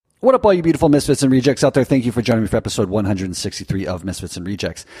What up, all you beautiful Misfits and Rejects out there? Thank you for joining me for episode 163 of Misfits and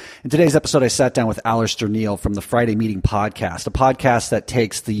Rejects. In today's episode, I sat down with Alistair Neil from the Friday Meeting podcast, a podcast that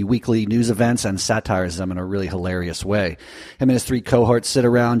takes the weekly news events and satirizes them in a really hilarious way. Him and his three cohorts sit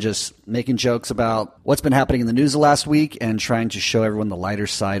around just making jokes about what's been happening in the news the last week and trying to show everyone the lighter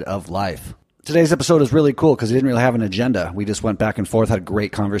side of life. Today's episode is really cool because he didn't really have an agenda. We just went back and forth, had a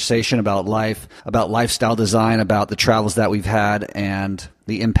great conversation about life, about lifestyle design, about the travels that we've had, and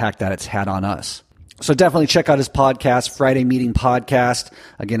the impact that it's had on us. So definitely check out his podcast, Friday Meeting Podcast.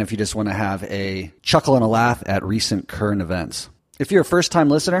 Again, if you just want to have a chuckle and a laugh at recent current events. If you're a first-time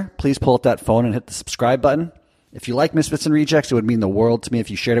listener, please pull up that phone and hit the subscribe button. If you like Misfits and Rejects, it would mean the world to me if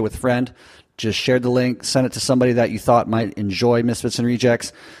you shared it with a friend. Just share the link, send it to somebody that you thought might enjoy Misfits and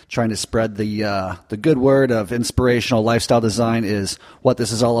Rejects. Trying to spread the good word of inspirational lifestyle design is what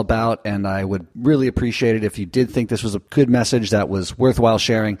this is all about, and I would really appreciate it if you did think this was a good message that was worthwhile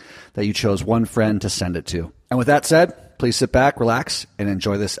sharing, that you chose one friend to send it to. And with that said, please sit back, relax, and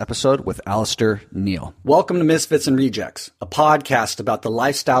enjoy this episode with Alistair Neil. Welcome to Misfits and Rejects, a podcast about the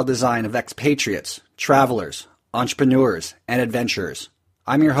lifestyle design of expatriates, travelers, entrepreneurs, and adventurers.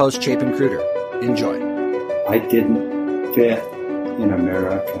 I'm your host, Chapin Cruder. Enjoy. I didn't fit in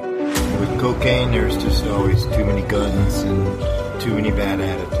America. With cocaine, there's just always too many guns and too many bad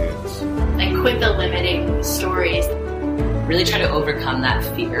attitudes. I quit the limiting stories. Really try to overcome that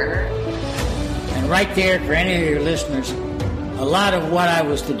fear. And right there, for any of your listeners, a lot of what I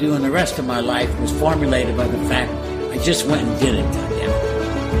was to do in the rest of my life was formulated by the fact I just went and did it, goddammit.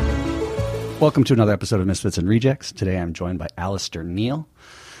 Welcome to another episode of Misfits and Rejects. Today I'm joined by Alistair Neil,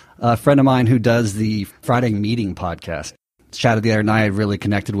 a friend of mine who does the Friday Meeting podcast. Chatted the other night, I really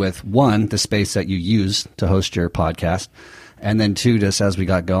connected with, one, the space that you use to host your podcast, and then two, just as we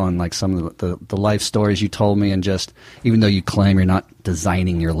got going, like some of the life stories you told me, and just, even though you claim you're not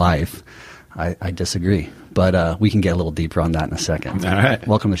designing your life, I disagree. But we can get a little deeper on that in a second. All right.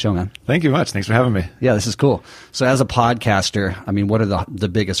 Welcome to the show, man. Thank you much. Thanks for having me. Yeah, this is cool. So as a podcaster, I mean, what are the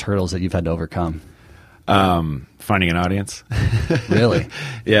biggest hurdles that you've had to overcome? Finding an audience. Really?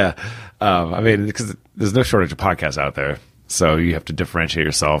 Yeah. I mean, because there's no shortage of podcasts out there. So you have to differentiate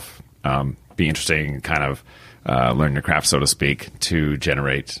yourself, be interesting, kind of learn your craft, so to speak, to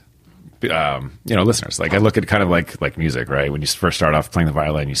generate listeners. Like I look at kind of like music, right? When you first start off playing the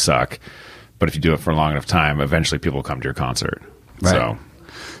violin, you suck. But if you do it for a long enough time, eventually people will come to your concert. Right. So,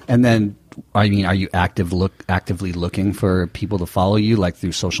 and then, I mean, are you actively looking for people to follow you, like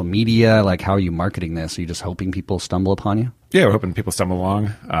through social media? Like, how are you marketing this? Are you just hoping people stumble upon you? Yeah, we're hoping people stumble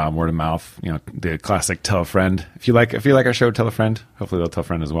along, word of mouth. You know, the classic tell a friend. If you like our show, tell a friend. Hopefully they'll tell a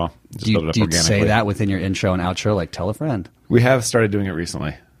friend as well. Just Do build it up you organically. say that within your intro and outro, like tell a friend? We have started doing it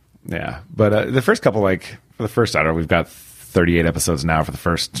recently. Yeah, but the first couple, like for the first, I don't know, we've got 38 episodes now. For the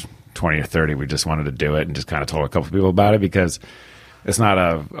first 20 or 30, we just wanted to do it and just kind of told a couple of people about it because it's not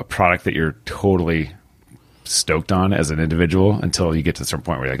a product that you're totally stoked on as an individual until you get to a certain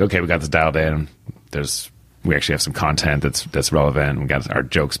point where you're like, okay, we got this dialed in. We actually have some content that's relevant. We got our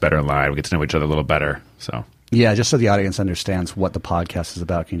jokes better in line. We get to know each other a little better. So yeah, just so the audience understands what the podcast is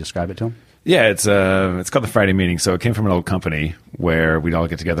about. Can you describe it to them? Yeah, it's called the Friday Meeting. So it came from an old company where we'd all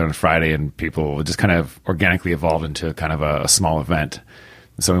get together on a Friday and people just kind of organically evolved into kind of a small event.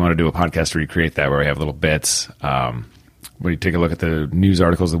 So we want to do a podcast to recreate that where we have little bits. We take a look at the news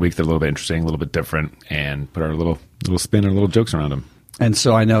articles of the week that are a little bit interesting, a little bit different, and put our little spin and little jokes around them. And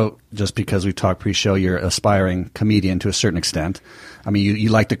so I know just because we talked pre-show, you're an aspiring comedian to a certain extent. I mean, you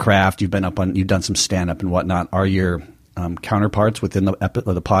like the craft. You've done some stand-up and whatnot. Are your counterparts within the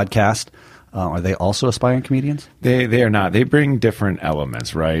podcast, are they also aspiring comedians? They are not. They bring different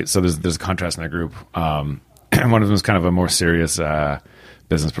elements, right? So there's a contrast in that group. One of them is kind of a more serious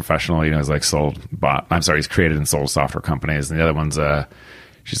business professional. You know, he's created and sold software companies, and the other one's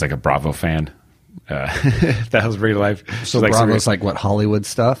she's like a Bravo fan. That was real life. So Bravo's like what, Hollywood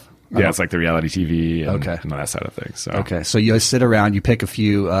stuff? Yeah, it's like the reality TV and, okay. and that side of things. So. Okay, so you sit around, you pick a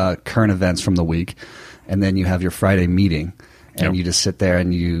few current events from the week, and then you have your Friday meeting, and you just sit there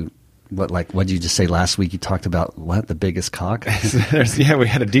and what did you just say last week? You talked about the biggest cock? Yeah, we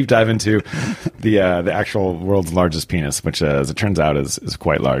had a deep dive into the actual world's largest penis, which as it turns out is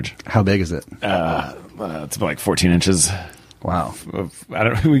quite large. How big is it? It's about like 14 inches. Wow.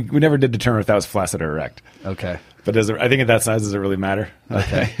 We never did determine if that was flaccid or erect. Okay. But I think at that size, does it really matter?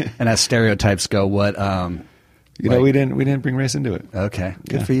 Okay. And as stereotypes go, what? We didn't bring race into it. Okay.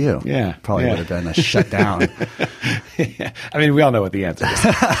 Good for you. Yeah. Probably would have been a shutdown. Yeah. I mean, we all know what the answer is.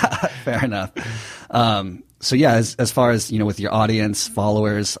 Fair enough. So yeah, as far as, with your audience,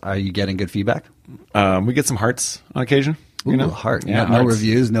 followers, are you getting good feedback? We get some hearts on occasion. Ooh, You know? heart. Yeah, no hearts.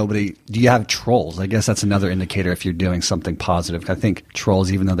 reviews. Nobody. Do you have trolls? I guess that's another indicator if you're doing something positive. I think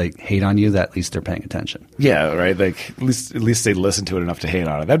trolls, even though they hate on you, that at least they're paying attention. Yeah, right. Like at least they listen to it enough to hate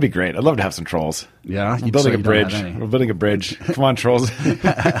on it. That'd be great. I'd love to have some trolls. Yeah, We're building a bridge. We're building a bridge. Come on, trolls.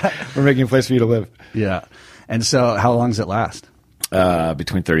 We're making a place for you to live. Yeah. And so, how long does it last?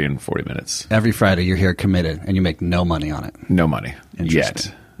 Between 30 and 40 minutes. Every Friday, you're here committed, and you make no money on it. No money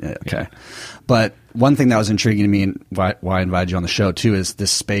Interesting. yet. Yeah, okay. But one thing that was intriguing to me and why I invited you on the show too is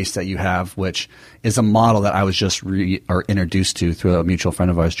this space that you have, which is a model that I was just introduced to through a mutual friend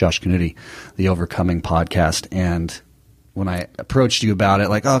of ours, Josh Kennedy, the Overcoming podcast. And when I approached you about it,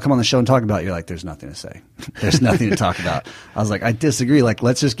 like, oh, come on the show and talk about it, you're like, there's nothing to say. There's nothing to talk about. I was like, I disagree. Like,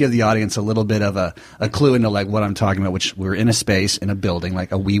 let's just give the audience a little bit of a clue into like what I'm talking about, which we're in a space, in a building,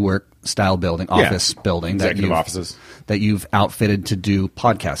 like a WeWork style building, office building Executive offices that you've outfitted to do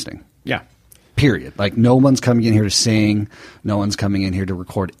podcasting. Yeah. Period. Like no one's coming in here to sing. No one's coming in here to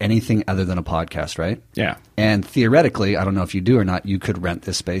record anything other than a podcast, right? Yeah. And theoretically, I don't know if you do or not, you could rent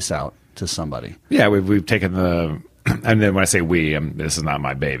this space out to somebody. Yeah, we've taken the, and then when I say we, this is not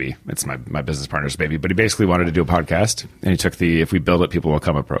my baby. It's my business partner's baby. But he basically wanted to do a podcast, and he took the if we build it, people will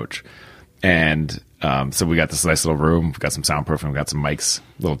come approach. And so we got this nice little room. We've got some soundproofing. We've got some mics,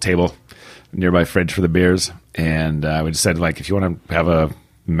 little table, nearby fridge for the beers. And we just said, like, if you want to have a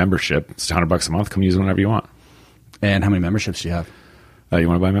membership, it's $100 a month. Come use it whenever you want. And how many memberships do you have? You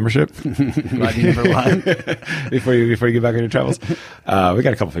want to buy a membership? Glad you never won. before you get back on your travels. We got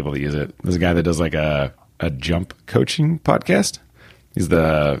a couple people that use it. There's a guy that does like a jump coaching podcast. He's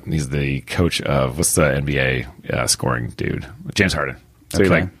the coach of what's the NBA scoring dude? James Harden. So he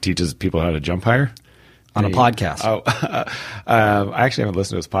like teaches people how to jump higher on a podcast. I actually haven't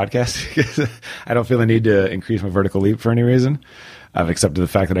listened to his podcast because I don't feel the need to increase my vertical leap for any reason. I've accepted the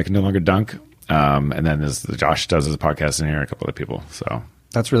fact that I can no longer dunk. And then Josh does his podcast in here, and a couple other people. So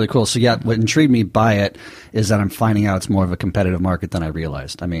that's really cool. So yeah, what intrigued me by it is that I'm finding out it's more of a competitive market than I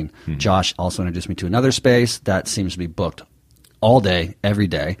realized. I mean, Josh also introduced me to another space that seems to be booked all day, every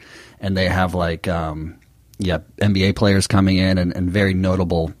day, and they have like NBA players coming in and very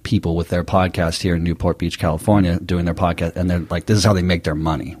notable people with their podcast here in Newport Beach, California, doing their podcast, and they're like, this is how they make their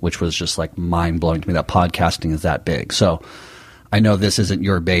money, which was just like mind blowing to me that podcasting is that big. So I know this isn't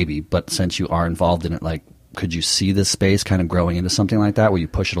your baby, but since you are involved in it, like, could you see this space kind of growing into something like that where you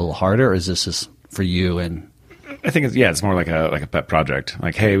push it a little harder, or is this just for you? And I think it's more like a pet project.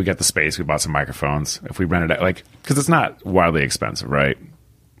 Like, hey, we got the space, we bought some microphones. If we rent it out, like, because it's not wildly expensive, right?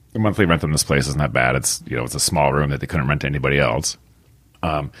 The monthly rent on this place isn't that bad. It's it's a small room that they couldn't rent to anybody else.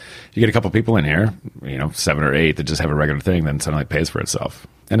 You get a couple people in here, 7 or 8 that just have a regular thing, then suddenly it pays for itself.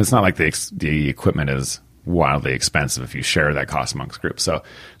 And it's not like the equipment is wildly expensive if you share that cost amongst groups. So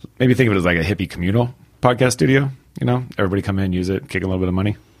maybe think of it as like a hippie communal podcast studio. Everybody come in, use it, kick a little bit of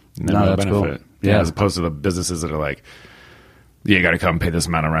money, and then that's benefit. Cool. Yeah, as opposed to the businesses that are like, you got to come pay this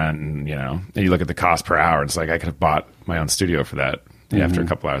amount of rent, and and you look at the cost per hour. It's like I could have bought my own studio for that after a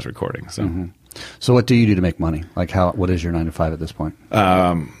couple hours recording. So, So what do you do to make money? Like what is your 9 to 5 at this point?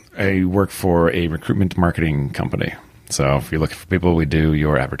 I work for a recruitment marketing company. So if you're looking for people, we do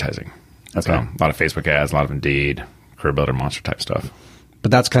your advertising. Okay. So a lot of Facebook ads, a lot of Indeed, Career Builder, Monster type stuff.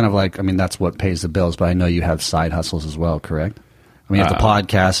 But that's kind of like, that's what pays the bills, but I know you have side hustles as well, correct? You have the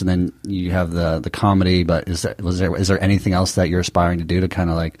podcast, and then you have the comedy, but is there anything else that you're aspiring to do to kind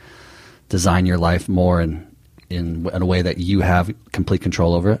of like design your life more in a way that you have complete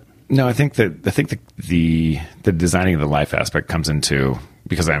control over it? No, I think the designing of the life aspect comes into,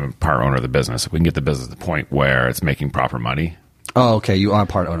 because I'm a part owner of the business, we can get the business to the point where it's making proper money. Oh, okay. You are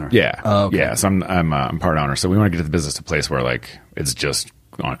part owner. Yeah. Oh, okay. Yeah. So I'm part owner. So we want to get the business to a place where like it's just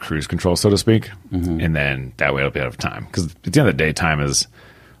on cruise control, so to speak, and then that way it'll be out of time. Because at the end of the day, time is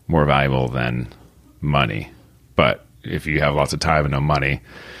more valuable than money. But if you have lots of time and no money,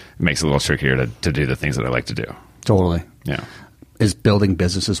 it makes it a little trickier to do the things that I like to do. Totally. Yeah. Is building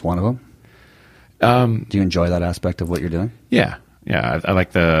businesses one of them? Do you enjoy that aspect of what you're doing? Yeah. Yeah. I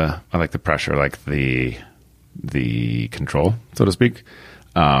like the pressure, I like the control, so to speak.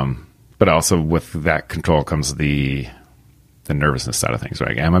 But also with that control comes the nervousness side of things,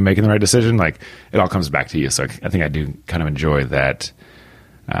 right? Am I making the right decision? Like, it all comes back to you. So I think I do kind of enjoy that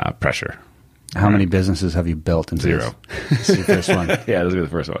pressure. How many businesses have you built? Into 0. This is your first one. Yeah, this will be the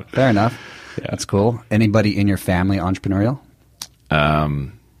first one. Fair enough. Yeah. That's cool. Anybody in your family entrepreneurial?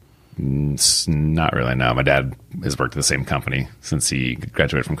 Not really, no. My dad has worked at the same company since he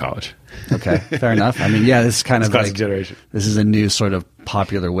graduated from college. Okay, fair enough. This is kind of classic like generation. This is a new sort of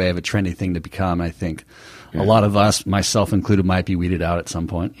popular way of a trendy thing to become. I think a lot of us, myself included, might be weeded out at some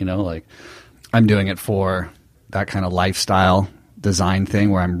point. Like, I'm doing it for that kind of lifestyle design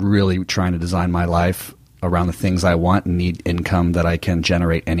thing where I'm really trying to design my life around the things I want and need income that I can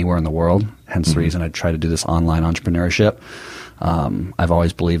generate anywhere in the world. Hence the reason I try to do this online entrepreneurship. I've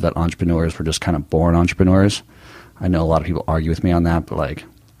always believed that entrepreneurs were just kind of born entrepreneurs. I know a lot of people argue with me on that, but like,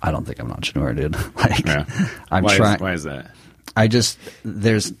 I don't think I'm an entrepreneur, dude. Like, I'm trying. Why is that?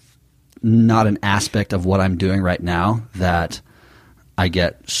 There's not an aspect of what I'm doing right now that I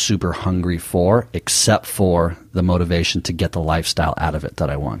get super hungry for, except for the motivation to get the lifestyle out of it that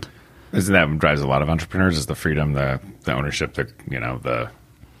I want. Isn't that what drives a lot of entrepreneurs? Is the freedom, the ownership, the.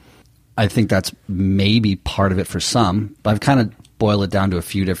 I think that's maybe part of it for some, but I've kind of boiled it down to a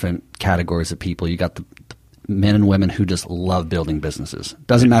few different categories of people. You got the men and women who just love building businesses.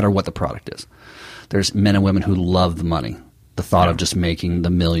 Doesn't matter what the product is. There's men and women who love the money. The thought of just making the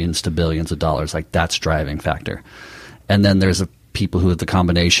millions to billions of dollars, like that's driving factor. And then there's people who the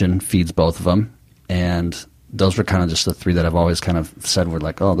combination feeds both of them. And those were kind of just the three that I've always kind of said were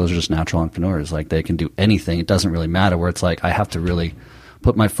like, oh, those are just natural entrepreneurs. Like they can do anything. It doesn't really matter, where it's like I have to really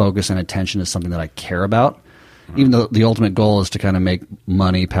put my focus and attention to something that I care about. Even though the ultimate goal is to kind of make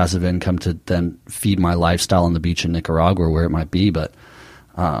money, passive income to then feed my lifestyle on the beach in Nicaragua or where it might be. But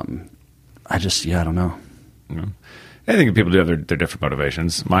I don't know. Yeah. I think people do have their different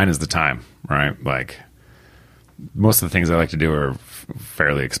motivations. Mine is the time, right? Like most of the things I like to do are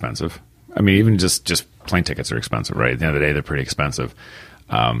fairly expensive. I mean, even just plane tickets are expensive, right? At the end of the day, they're pretty expensive.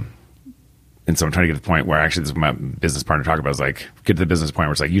 And so I'm trying to get to the point where actually this is what my business partner talked about is like, get to the business point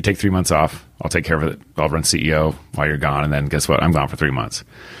where it's like, you take 3 months off. I'll take care of it. I'll run CEO while you're gone. And then guess what? I'm gone for 3 months.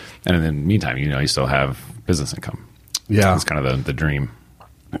 And in the meantime, you still have business income. Yeah. It's kind of the dream.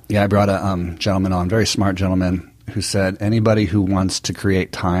 Yeah. I brought a gentleman on, very smart gentleman, who said anybody who wants to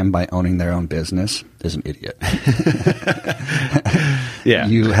create time by owning their own business is an idiot. Yeah.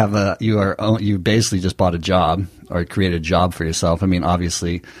 You basically just bought a job or created a job for yourself. I mean,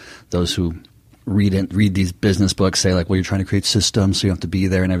 obviously those who read these business books say like, well, you're trying to create systems so you have to be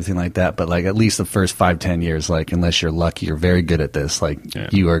there and everything like that. But like at least the first 5-10 years, like unless you're lucky, you're very good at this, like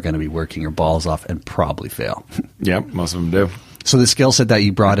you are going to be working your balls off and probably fail. Yep. Most of them do. So the skill set that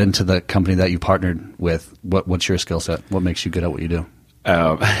you brought into the company that you partnered with, what's your skill set? What makes you good at what you do?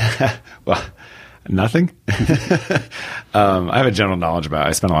 Well, nothing. I have a general knowledge about,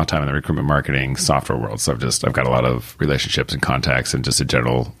 I spent a lot of time in the recruitment marketing software world. So I've got a lot of relationships and contacts and just a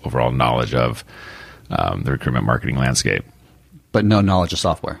general overall knowledge of the recruitment marketing landscape. But no knowledge of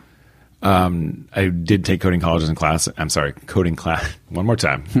software. I did take coding classes in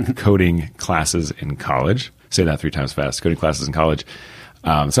college. Say that 3 times fast. Coding classes in college. So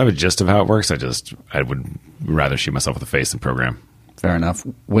I have a gist of how it works. I would rather shoot myself in the face than program. Fair enough.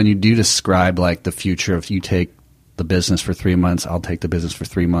 When you do describe like the future, if you take the business for 3 months, I'll take the business for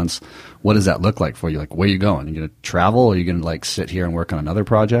 3 months. What does that look like for you? Like, where are you going? Are you going to travel? Or are you going to like sit here and work on another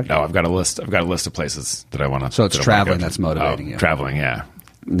project? No, I've got a list. I've got a list of places that I want to. So it's traveling that's motivating you. Traveling, yeah.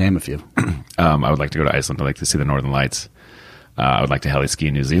 Name a few. I would like to go to Iceland. I'd like to see the Northern Lights. I would like to heli ski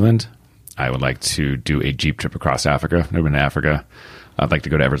in New Zealand. I would like to do a Jeep trip across Africa. Never been to Africa. I'd like to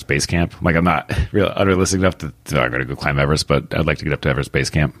go to Everest Base Camp. Like, I'm not unrealistic enough to I'm going to go climb Everest, but I'd like to get up to Everest Base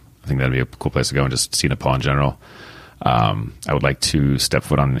Camp. I think that'd be a cool place to go and just see Nepal in general. I would like to step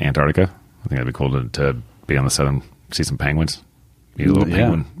foot on Antarctica. I think that'd be cool to be on the southern, see some penguins, eat a little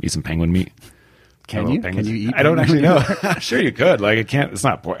penguin, eat some penguin meat. Can you eat? I don't actually know. I'm sure you could. Like, it can't. It's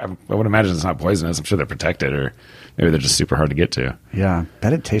not. I would imagine it's not poisonous. I'm sure they're protected, or maybe they're just super hard to get to. Yeah,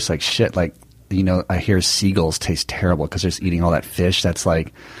 bet it tastes like shit. Like, I hear seagulls taste terrible because they're just eating all that fish. That's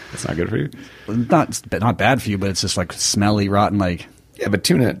like, it's not good for you. Not bad for you, but it's just like smelly, rotten. Like, yeah, but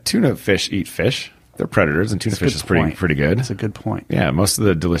tuna fish eat fish. They're predators, and tuna fish is pretty good. That's a good point. Yeah, most of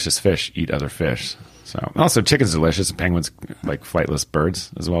the delicious fish eat other fish. So also chicken's delicious, and penguins like flightless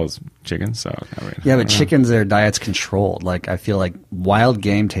birds as well as chickens. So yeah, but chickens, their diet's controlled. Like, I feel like wild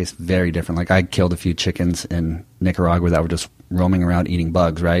game tastes very different. Like, I killed a few chickens in Nicaragua that were just roaming around eating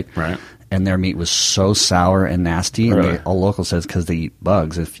bugs, right? Right. And their meat was so sour and nasty. Really? And all local says because they eat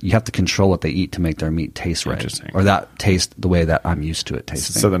bugs. If you have to control what they eat to make their meat taste right, or that taste the way that I'm used to it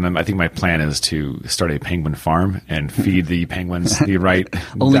tasting. So then I think my plan is to start a penguin farm and feed the penguins the right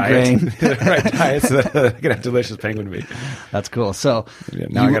only diet, grain, the right diet, so that they can have delicious penguin meat. That's cool. So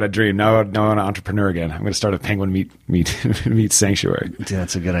now I got a dream. Now I'm an entrepreneur again. I'm going to start a penguin meat sanctuary. Dude,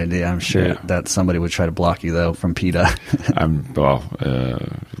 that's a good idea. I'm sure that somebody would try to block you though from PETA.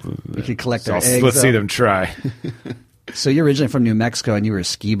 You could collect their eggs. Let's see them try. So you're originally from New Mexico, and you were a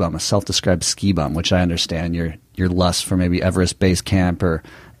ski bum, a self-described ski bum, which I understand your lust for maybe Everest Base Camp or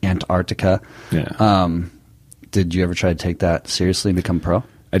Antarctica. Yeah. Did you ever try to take that seriously and become pro?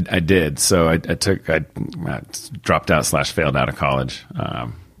 I did. So I dropped out / failed out of college.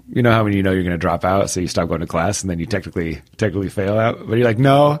 You know how when you know you're going to drop out, so you stop going to class, and then you technically fail out. But you're like,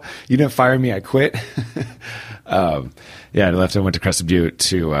 no, you didn't fire me. I quit. I left. I went to Crested Butte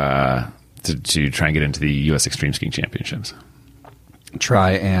to try and get into the U.S. Extreme Skiing Championships.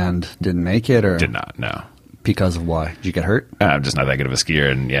 Try and didn't make it, or Did not. No. Because of why? Did you get hurt? I'm just not that good of a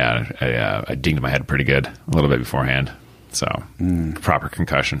skier, and I dinged my head pretty good a little bit beforehand. So proper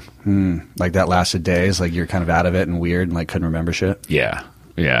concussion. Like that lasted days. Like you're kind of out of it and weird, and like couldn't remember shit. Yeah.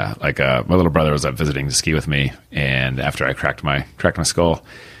 Like my little brother was up visiting to ski with me, and after I cracked my skull,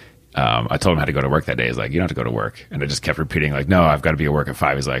 I told him I had to go to work that day. He's like, "You don't have to go to work," and I just kept repeating, like, "No, I've got to be at work at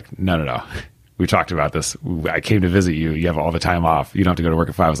 5." He's like, "No. We talked about this. I came to visit you. You have all the time off. You don't have to go to work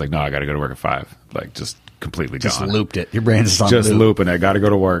at 5." I was like, "No, I got to go to work at 5." Like just completely Just gone. looped it. Your brain's just on Just loop. looping. I got to go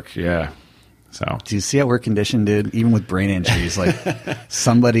to work. Yeah. So Do you see how we're conditioned, dude? Even with brain injuries, like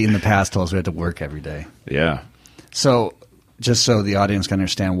somebody in the past told us we had to work every day. yeah. So, just so the audience can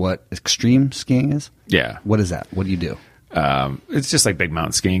understand what extreme skiing is, Yeah. what is that? What do you do? It's just like big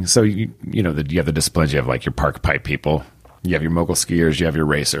mountain skiing. So you have the disciplines. You have like your park pipe people. You have your mogul skiers. You have your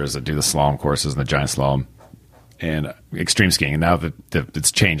racers that do the slalom courses and the giant slalom, and extreme skiing. And now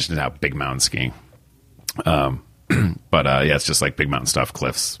it's changed to now big mountain skiing. But it's just like big mountain stuff,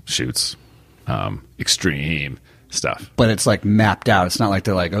 cliffs, chutes, extreme stuff. But it's like mapped out. It's not like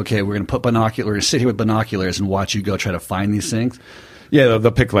they're like, okay, we're going to put binoculars, we're going to sit here with binoculars and watch you go try to find these things. Yeah,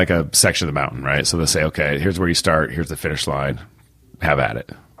 they'll pick like a section of the mountain, right? So they'll say, okay, here's where you start. Here's the finish line. Have at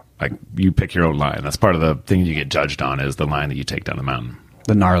it. Like you pick your own line. That's part of the thing you get judged on is the line that you take down the mountain.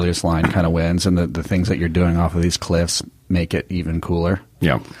 The gnarliest line kind of wins, and the things that you're doing off of these cliffs make it even cooler.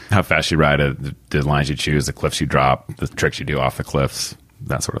 Yeah, how fast you ride it, the lines you choose, the cliffs you drop, the tricks you do off the cliffs,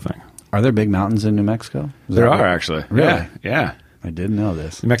 that sort of thing. Are there big mountains in New Mexico? There are actually. Really? Yeah. I didn't know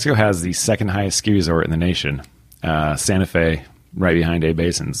this. New Mexico has the second highest ski resort in the nation. Santa Fe, right behind A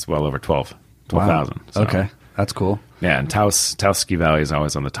Basin's, well over 12,000. Wow. So, Okay, that's cool. Yeah, and Taos Ski Valley is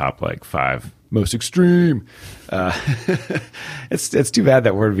always on the top like 5 most extreme. It's too bad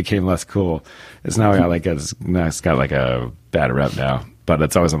that word became less cool. It's now it's got like a bad rep now, but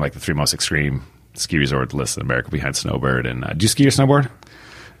it's always on like the 3 most extreme ski resort list in America behind Snowbird. And do you ski or snowboard?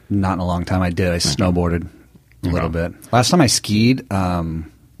 Not in a long time. I did. I snowboarded a little bit. Last time I skied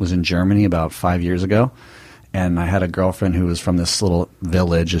was in Germany about 5 years ago, and I had a girlfriend who was from this little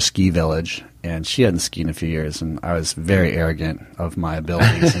village, a ski village, and she hadn't skied in a few years, and I was very arrogant of my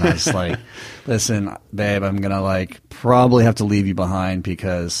abilities, and I was like, listen, babe, I'm going to like probably have to leave you behind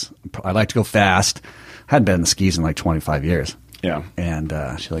because I like to go fast. I hadn't been in the skis in like 25 years. Yeah. And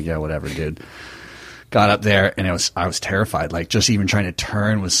she's like, yeah, whatever, dude. Got up there, and I was terrified. Like, just even trying to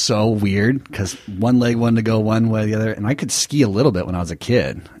turn was so weird because one leg wanted to go one way or the other. And I could ski a little bit when I was a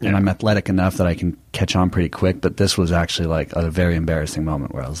kid, and I'm athletic enough that I can catch on pretty quick. But this was actually like a very embarrassing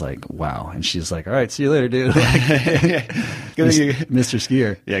moment where I was like, wow. And she's like, all right, see you later, dude. Like, Good thing you, Mr.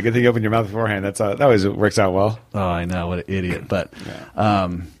 Skier. yeah, good thing you opened your mouth beforehand. That always works out well. Oh, I know. What an idiot. But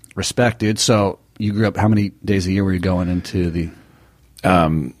respect, dude. So you grew up, how many days a year were you going into the...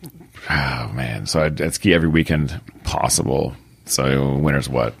 Oh, man. So I'd ski every weekend possible. So winter's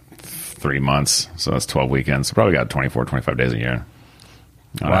 3 months. So that's 12 weekends. So probably got 24, 25 days a year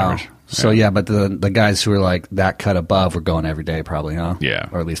on average. So, yeah, but the guys who were like that cut above were going every day probably, huh? Yeah.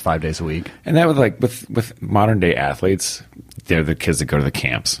 Or at least 5 days a week. And that with modern day athletes, they're the kids that go to the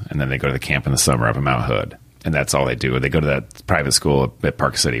camps, and then they go to the camp in the summer up in Mount Hood. And that's all they do. They go to that private school at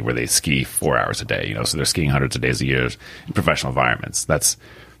Park City where they ski 4 hours a day. So they're skiing hundreds of days a year in professional environments. That's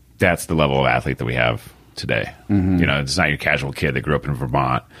the level of athlete that we have today. Mm-hmm. It's not your casual kid that grew up in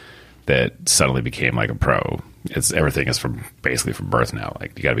Vermont that suddenly became like a pro. Everything is basically from birth now.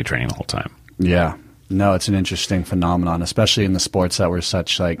 Like you got to be training the whole time. Yeah. No, it's an interesting phenomenon, especially in the sports that were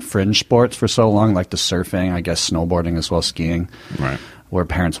such like fringe sports for so long, like the surfing, I guess snowboarding as well, skiing. Right. Where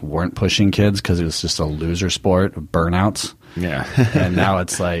parents weren't pushing kids because it was just a loser sport of burnouts. Yeah. And now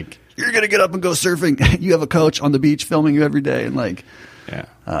it's like, you're going to get up and go surfing. You have a coach on the beach filming you every day. And like, yeah.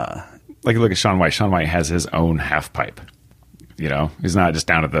 Like look at Shaun White. Shaun White has his own half pipe. He's not just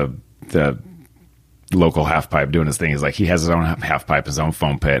down at the local half pipe doing his thing. He's like, he has his own half pipe, his own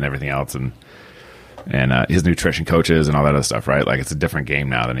foam pit and everything else. And his nutrition coaches and all that other stuff, right? Like it's a different game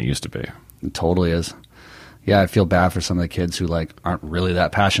now than it used to be. It totally is. Yeah, I feel bad for some of the kids who like aren't really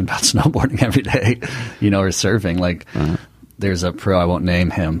that passionate about snowboarding every day, or surfing. Like there's a pro, I won't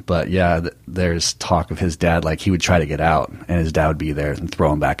name him, but yeah, there's talk of his dad, like he would try to get out and his dad would be there and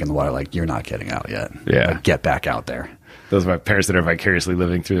throw him back in the water. Like, you're not getting out yet. Yeah. Like, get back out there. Those are my parents that are vicariously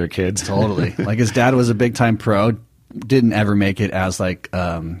living through their kids. Totally. Like his dad was a big time pro, didn't ever make it as like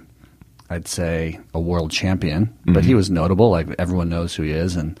I'd say a world champion, but he was notable. Like everyone knows who he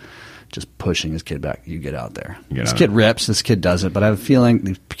is, and just pushing his kid back. You get out there. This kid rips. This kid does it. But I have a feeling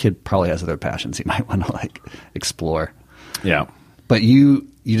the kid probably has other passions he might want to like explore. Yeah. But you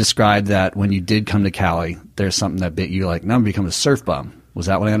described that when you did come to Cali, there's something that bit you like, now I'm becoming a surf bum. Was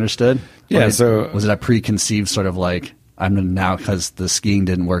that what I understood? Yeah. Was it a preconceived sort of like, I'm now, because the skiing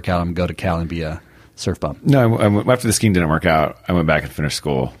didn't work out, I'm going to go to Cali and be a surf bum? No, after the skiing didn't work out, I went back and finished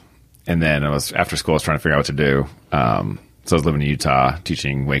school. And then after school, I was trying to figure out what to do. So I was living in Utah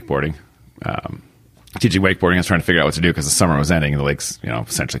teaching wakeboarding. I was trying to figure out what to do because the summer was ending and the lake's,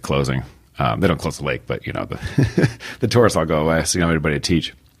 essentially closing. They don't close the lake, but the tourists all go away, so you don't have anybody to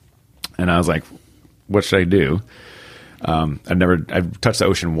teach. And I was like, what should I do? I've touched the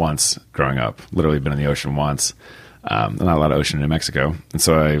ocean once growing up, literally been in the ocean once. Not a lot of ocean in New Mexico. And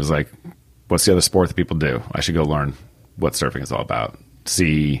so I was like, what's the other sport that people do? I should go learn what surfing is all about,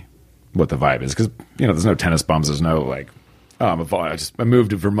 see what the vibe is. Because, there's no tennis bums. There's no like, I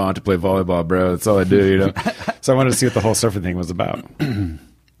moved to Vermont to play volleyball, bro. That's all I do, So I wanted to see what the whole surfing thing was about.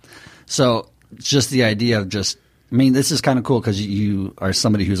 So just the idea of this is kind of cool because you are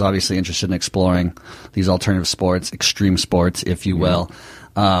somebody who's obviously interested in exploring these alternative sports, extreme sports, if you will.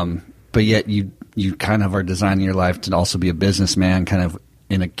 But yet you kind of are designing your life to also be a businessman, kind of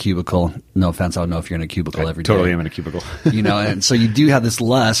in a cubicle. No offense, I don't know if you're in a cubicle every day. Totally am in a cubicle. And so you do have this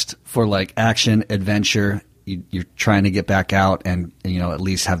lust for like action, adventure. You're trying to get back out and at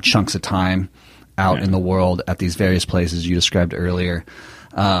least have chunks of time out in the world at these various places you described earlier.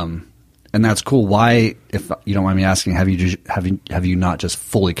 And that's cool. Why, if you don't mind me asking, have you not just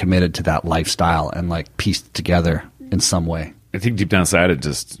fully committed to that lifestyle and like pieced it together in some way? I think deep down inside, it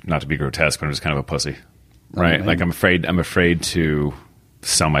just, not to be grotesque, but I'm just kind of a pussy, right? Oh, like I'm afraid to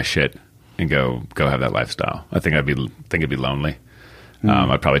sell my shit and go have that lifestyle. I think it'd be lonely.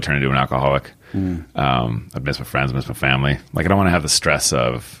 I'd probably turn into an alcoholic. I'd miss my friends, miss my family. Like I don't want to have the stress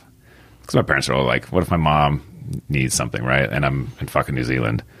of, because my parents are all like, what if my mom needs something, right? And I'm in fucking New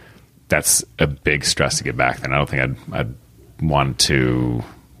Zealand. That's a big stress to get back then. I don't think I'd want to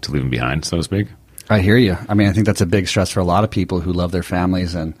leave them behind, so to speak. I hear you. I mean, I think that's a big stress for a lot of people who love their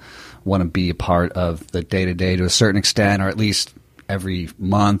families and want to be a part of the day-to-day to a certain extent, or at least every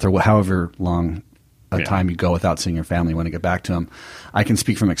month or however long a time you go without seeing your family, want to get back to them. I can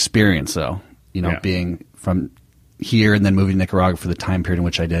speak from experience, though, being from here and then moving to Nicaragua for the time period in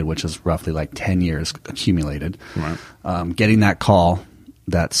which I did, which is roughly like 10 years accumulated. Right. Getting that call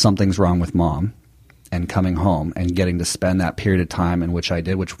that something's wrong with mom and coming home and getting to spend that period of time in which I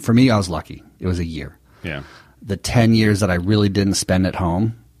did, which for me, I was lucky. It was a year. Yeah. The 10 years that I really didn't spend at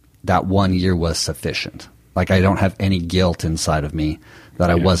home, that 1 year was sufficient. Like I don't have any guilt inside of me that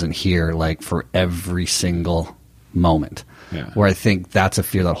I wasn't here like for every single moment. Yeah. Where I think that's a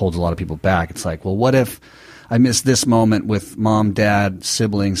fear that holds a lot of people back. It's like, well, what if I miss this moment with mom, dad,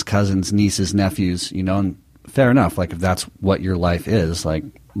 siblings, cousins, nieces, nephews, and fair enough. Like if that's what your life is, like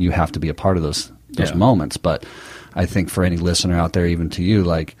you have to be a part of those moments. But I think for any listener out there, even to you,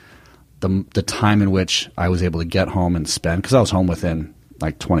 like the time in which I was able to get home and spend, because I was home within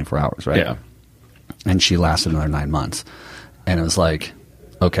like 24 hours, right? Yeah. And she lasted another 9 months. And it was like,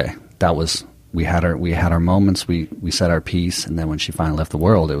 okay, we had our moments, we said our piece. And then when she finally left the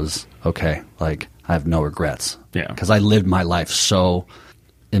world, it was okay. Like I have no regrets. Yeah. Because I lived my life so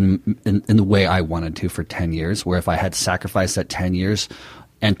in the way I wanted to for 10 years, where if I had sacrificed that 10 years,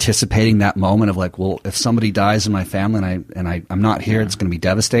 anticipating that moment of like, well, if somebody dies in my family and I'm not here, it's going to be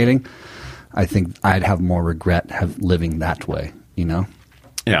devastating. I think I'd have more regret living that way,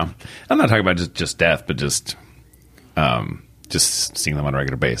 Yeah. I'm not talking about just death, but just seeing them on a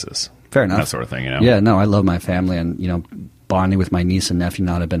regular basis. Fair enough. That sort of thing, Yeah, no, I love my family, and, bonding with my niece and nephew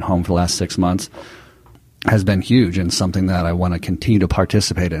now that I've been home for the last 6 months has been huge and something that I want to continue to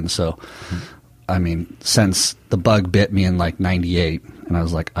participate in. So, I mean, since the bug bit me in like 98, and I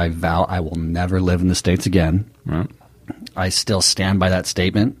was like, I vow I will never live in the States again. Right. I still stand by that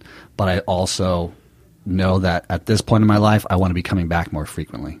statement, but I also know that at this point in my life, I want to be coming back more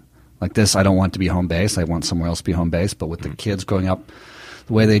frequently. Like this, I don't want to be home base. I want somewhere else to be home base. But with the kids growing up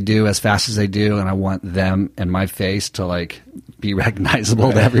the way they do, as fast as they do, and I want them and my face to like be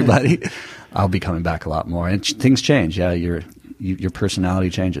recognizable to everybody, I'll be coming back a lot more. And things change. Yeah, your personality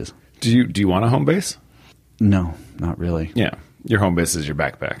changes. Do you want a home base? No, not really. Yeah, your home base is your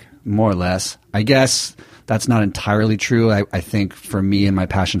backpack. More or less. I guess That's not entirely true. I think for me and my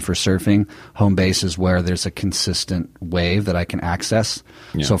passion for surfing, home base is where there's a consistent wave that I can access.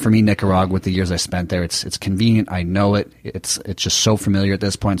 Yeah. So for me, Nicaragua, with the years I spent there, it's convenient. I know it. It's just so familiar at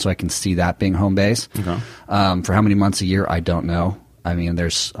this point, so I can see that being home base. Okay. For how many months a year, I don't know. I mean,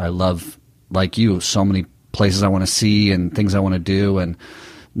 I love, like you, so many places I want to see and things I want to do and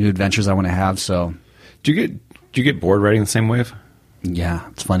new adventures I want to have. So, Do you get bored riding the same wave? yeah,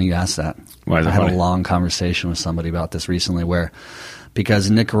 it's funny you asked that. Why is it I had funny? a long conversation with somebody about this recently because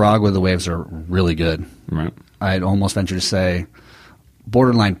in Nicaragua, the waves are really good. Right. I'd almost venture to say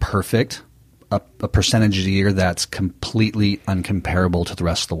borderline perfect, a percentage of the year that's completely uncomparable to the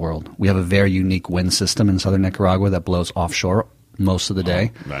rest of the world. We have a very unique wind system in southern Nicaragua that blows offshore most of the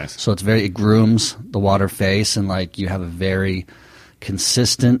day. Nice. So it grooms the water face, and like you have a very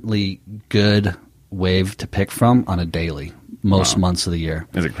consistently good wave to pick from on a daily, most months of the year.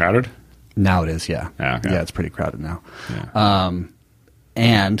 Is it crowded? Now it is, yeah. Yeah, okay. Yeah, it's pretty crowded now. Yeah.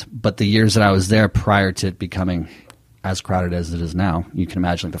 But the years that I was there prior to it becoming as crowded as it is now, you can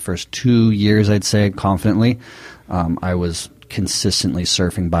imagine like the first 2 years, I'd say confidently, I was consistently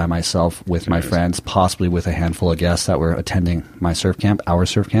surfing by myself with my friends, possibly with a handful of guests that were attending my surf camp, our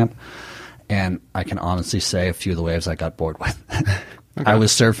surf camp. And I can honestly say a few of the waves I got bored with. I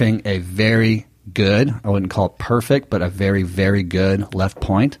was surfing a very good, I wouldn't call it perfect, but a very, very good left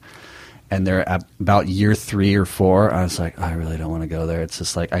point. And they're at about year 3 or 4. I was like, I really don't want to go there. It's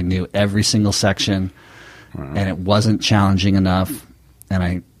just like I knew every single section, and it wasn't challenging enough. And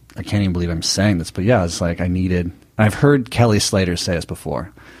I can't even believe I'm saying this, but yeah, it's like I needed. And I've heard Kelly Slater say this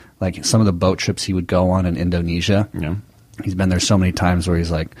before. Like some of the boat trips he would go on in Indonesia. Yeah. He's been there so many times where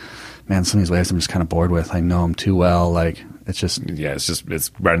he's like, man, some of these waves I'm just kind of bored with. I know them too well. Like it's just. Yeah,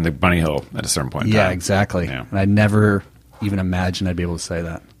 it's riding the bunny hill at a certain point in Yeah, time. exactly. Yeah. And I never even imagined I'd be able to say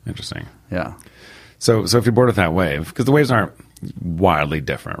that. Interesting. Yeah. So if you're bored with that wave, because the waves aren't wildly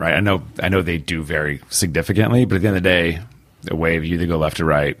different, right? I know they do vary significantly, but at the end of the day, a wave, you either go left or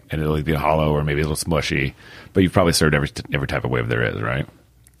right, and it'll either be hollow or maybe a little smushy, but you've probably served every type of wave there is, right?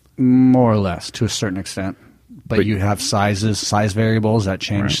 More or less, to a certain extent. But you have size variables that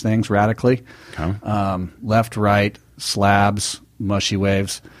change Right. things radically. Okay. Left, right, slabs, mushy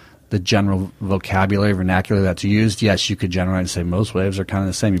waves, the general vocabulary, vernacular that's used, yes, you could generalize and say most waves are kind of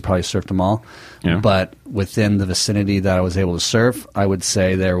the same. You probably surfed them all. Yeah. But within the vicinity that I was able to surf, I would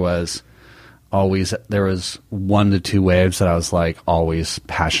say there was 1 to 2 waves that I was like always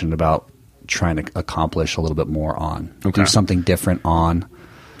passionate about trying to accomplish a little bit more on. Okay. Do something different on.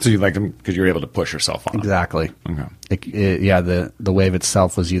 So you like them because you're able to push yourself on them. Exactly. Okay. The wave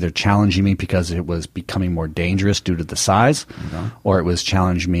itself was either challenging me because it was becoming more dangerous due to the size, or it was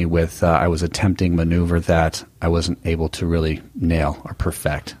challenging me with I was attempting maneuver that I wasn't able to really nail or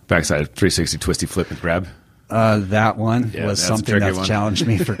perfect. Backside 360 twisty flip and grab. That one Yeah, was that's a something tricky that's one. challenged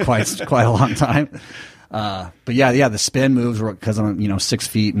me for quite a long time. But yeah, the spin moves, because I'm 6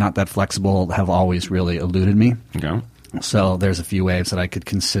 feet, not that flexible, have always really eluded me. Okay. So there's a few waves that I could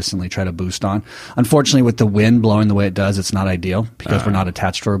consistently try to boost on. Unfortunately, with the wind blowing the way it does, it's not ideal because we're not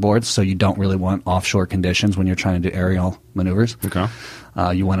attached to our boards, so you don't really want offshore conditions when you're trying to do aerial maneuvers. Okay.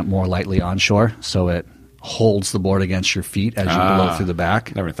 You want it more lightly onshore, so it holds the board against your feet as you blow through the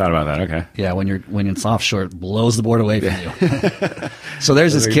back. Never thought about that. Okay. Yeah, when it's offshore, it blows the board away from you. So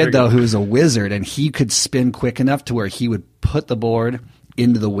there's this kid, though, who's a wizard, and he could spin quick enough to where he would put the board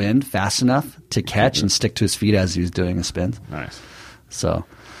into the wind fast enough to catch and stick to his feet as he was doing a spin. Nice. So,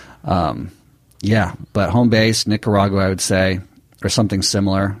 yeah, but home base, Nicaragua, I would say, or something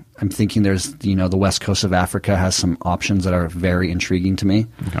similar. I'm thinking there's, the west coast of Africa has some options that are very intriguing to me.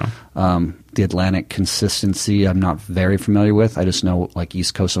 Okay. The Atlantic consistency, I'm not very familiar with. I just know, like,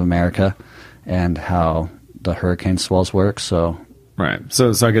 east coast of America and how the hurricane swells work. So, Right.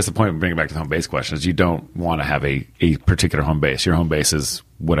 So I guess the point of bringing it back to the home base question is you don't want to have a particular home base. Your home base is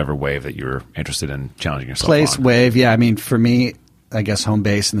whatever wave that you're interested in challenging yourself place, on. wave, yeah. I mean, for me, I guess home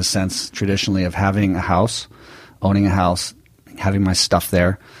base in the sense traditionally of having a house, owning a house, having my stuff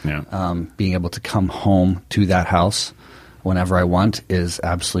there, being able to come home to that house whenever I want is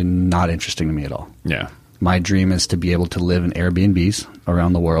absolutely not interesting to me at all. Yeah. My dream is to be able to live in Airbnbs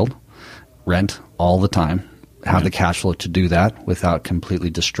around the world, rent all the time, have the cash flow to do that without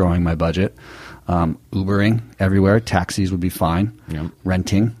completely destroying my budget. Ubering everywhere, taxis would be fine. Yep.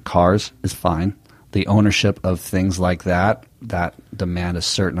 Renting cars is fine. The ownership of things like that demand a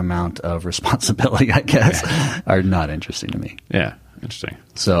certain amount of responsibility, I guess, are not interesting to me. Yeah. Interesting.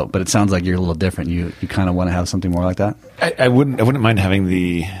 So, but it sounds like you're a little different. You kind of want to have something more like that? I wouldn't mind having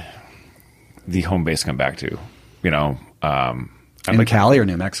the home base come back to, In Cali or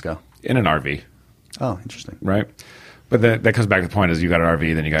New Mexico? in an RV. Oh, interesting. Right. But that comes back to the point is you got an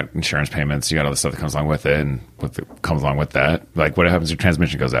RV, then you got insurance payments, you got all the stuff that comes along with it, and comes along with that. Like what happens if your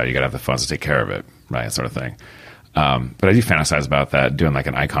transmission goes out? You got to have the funds to take care of it, right? That sort of thing. But I do fantasize about that, doing like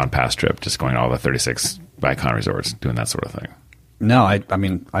an Icon Pass trip, just going to all the 36 Icon resorts, doing that sort of thing. No, I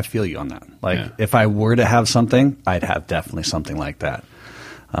mean, I feel you on that. Like if I were to have something, I'd have definitely something like that.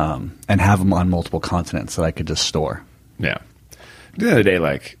 And have them on multiple continents that I could just store. Yeah. At the end of the day,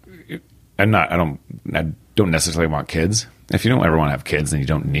 like I don't necessarily want kids. If you don't ever want to have kids, then you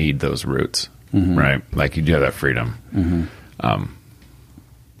don't need those routes, right? Like you do have that freedom.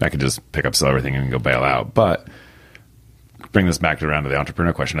 I could just pick up, sell everything, and go bail out. But bring this back around to the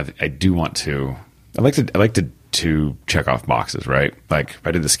entrepreneur question. I do want to. I like to check off boxes, right? Like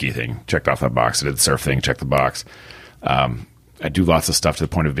I did the ski thing, checked off that box. I did the surf thing, checked the box. I do lots of stuff to the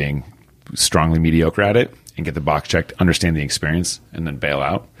point of being strongly mediocre at it and get the box checked, understand the experience, and then bail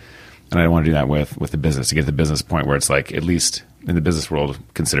out. And I want to do that with the business, to get the business point where it's like, at least in the business world,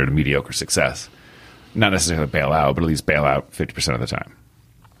 considered a mediocre success. Not necessarily bail out, but at least bail out 50% of the time.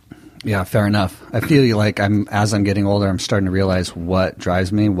 Yeah, fair enough. I feel like as I'm getting older, I'm starting to realize what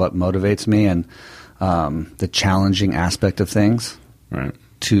drives me, what motivates me, and the challenging aspect of things. Right.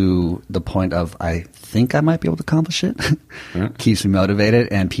 To the point of I think I might be able to accomplish it. Keeps me motivated.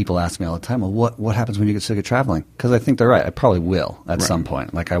 And people ask me all the time, well, what happens when you get sick of traveling? Because I think they're right. I probably will at some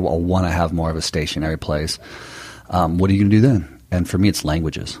point. Like I'll want to have more of a stationary place. What are you going to do then? And for me, it's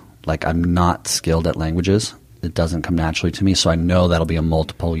languages. Like I'm not skilled at languages. It doesn't come naturally to me. So I know that'll be a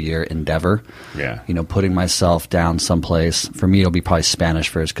multiple year endeavor. Yeah. You know, putting myself down someplace. For me, it'll be probably Spanish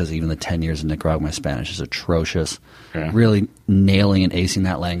first, because even the 10 years in Nicaragua, my Spanish is atrocious. Yeah. Really nailing and acing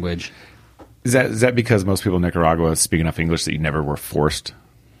that language. Is that because most people in Nicaragua speak enough English that you never were forced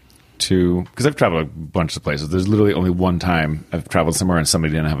to? Because I've traveled a bunch of places. There's literally only one time I've traveled somewhere and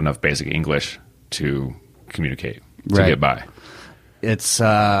somebody didn't have enough basic English to communicate, to get by. It's...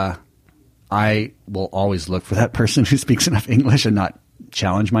 I will always look for that person who speaks enough English and not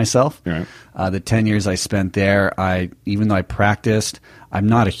challenge myself. Right. The 10 years I spent there, even though I practiced, I'm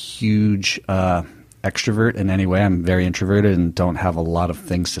not a huge extrovert in any way. I'm very introverted and don't have a lot of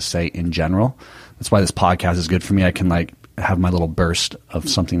things to say in general. That's why this podcast is good for me. I can have my little burst of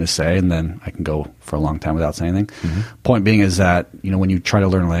something to say, and then I can go for a long time without saying anything. Point being is that, when you try to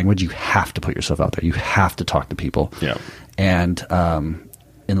learn a language, you have to put yourself out there. You have to talk to people. Yeah. And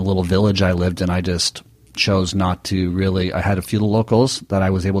in the little village I lived in, I just chose not to really. I had a few locals that I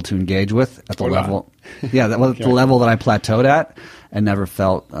was able to engage with at the level. Yeah, that was the level that I plateaued at, and never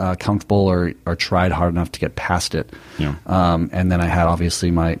felt comfortable or tried hard enough to get past it. Yeah. And then I had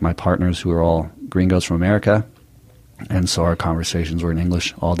obviously my partners who are all gringos from America, and so our conversations were in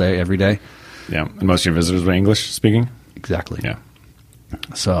English all day, every day. Yeah, and most of your visitors were English speaking? Exactly. Yeah.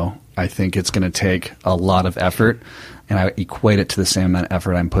 So I think it's going to take a lot of effort, and I equate it to the same amount of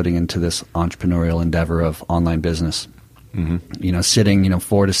effort I'm putting into this entrepreneurial endeavor of online business. Sitting,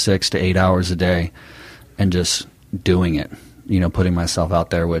 4 to 6 to 8 hours a day and just doing it, putting myself out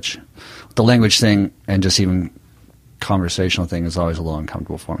there, which the language thing and just even conversational thing is always a little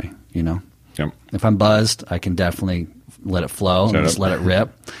uncomfortable for me, Yep. If I'm buzzed, I can definitely let it flow and just let it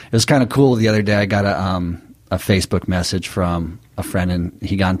rip. It was kind of cool. The other day I got a Facebook message from a friend in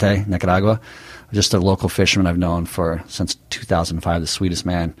Gigante, Nicaragua, just a local fisherman I've known since 2005, the sweetest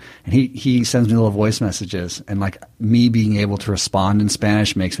man. And he sends me little voice messages, and me being able to respond in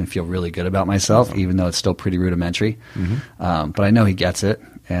Spanish makes me feel really good about myself, even though it's still pretty rudimentary. But I know he gets it.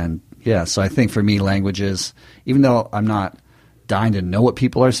 And yeah, so I think for me, languages, even though I'm not dying to know what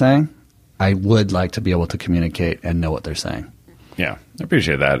people are saying, I would like to be able to communicate and know what they're saying. Yeah, I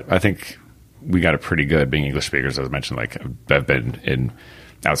appreciate that. I think we got it pretty good being English speakers. As I mentioned, I've been in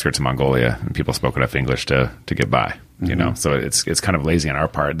outskirts of Mongolia, and people spoke enough English to get by. So it's kind of lazy on our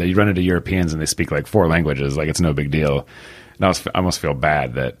part. You run into Europeans and they speak 4 languages, it's no big deal. And I almost feel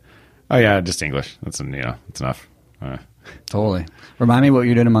bad that, oh yeah, just English. That's it's enough. Totally. Remind me what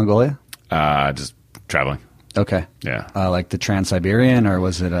you're doing in Mongolia. Just traveling. Okay. Yeah. Like the Trans-Siberian, or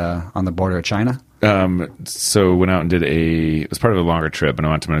was it on the border of China? So went out and it was part of a longer trip, and I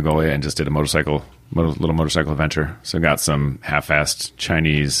went to Mongolia and just did a little motorcycle adventure. So got some half-assed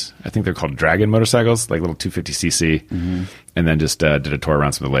Chinese, I think they're called Dragon motorcycles, little 250cc, and then just did a tour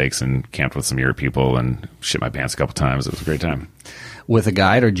around some of the lakes and camped with some Euro people and shit my pants a couple times. It was a great time. With a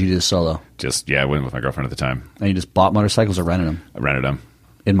guide, or did you do this solo? I went with my girlfriend at the time. And you just bought motorcycles or rented them? I rented them.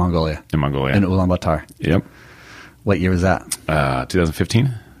 In Mongolia? In Mongolia. In Ulaanbaatar? Yep. What year was that?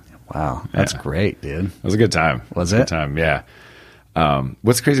 2015. Wow, that's great, dude. It was a good time. Was it? Good time, yeah.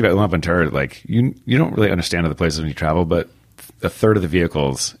 What's crazy about Ulaanbaatar, you don't really understand other places when you travel, but a third of the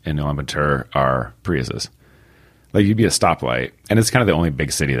vehicles in Ulaanbaatar are Priuses. Like, you'd be at a stoplight, and it's kind of the only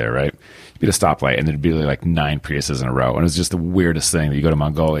big city there, right? You'd be at a stoplight, and there'd be like 9 Priuses in a row. And it's just the weirdest thing that you go to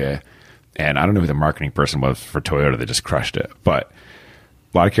Mongolia, and I don't know who the marketing person was for Toyota that just crushed it, but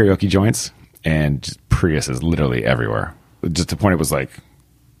a lot of karaoke joints and just Priuses literally everywhere. Just to the point it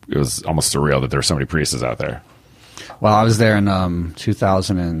was almost surreal that there were so many Priuses out there. Well, I was there in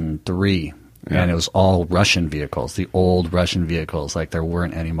 2003. Yeah. And it was all Russian vehicles, the old Russian vehicles. Like, there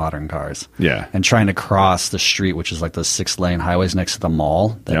weren't any modern cars. Yeah. And trying to cross the street, which is like the 6-lane highways next to the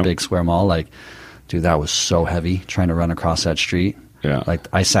mall, that big square mall. Like, dude, that was so heavy trying to run across that street. Yeah. Like,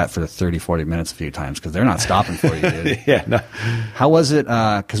 I sat for 30, 40 minutes a few times because they're not stopping for you, dude. Yeah. No. How was it?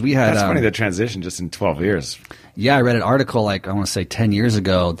 Because we had. That's funny, the transition just in 12 years. Yeah, I read an article, like, I want to say 10 years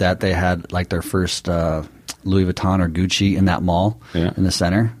ago, that they had, like, their first Louis Vuitton or Gucci in that mall in the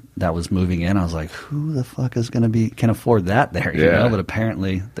center. That was moving in. I was like, who the fuck is going to can afford that there? You know? But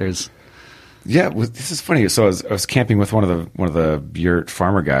apparently there's. Yeah, this is funny. So I was camping with one of the yurt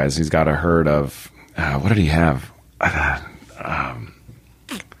farmer guys. He's got a herd of what did he have?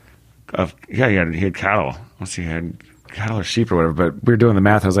 He had cattle. Once he had cattle or sheep or whatever. But we were doing the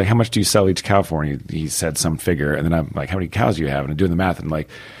math. I was like, how much do you sell each cow for? And he said some figure. And then I'm like, how many cows do you have? And I'm doing the math. And like,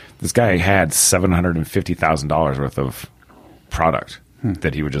 this guy had $750,000 worth of product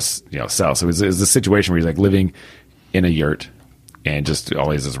that he would just sell. So it was a situation where he's like living in a yurt and just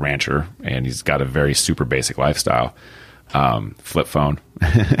always this rancher, and he's got a very super basic lifestyle, flip phone,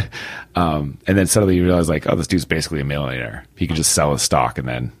 and then suddenly you realize like, oh, this dude's basically a millionaire. He can just sell his stock and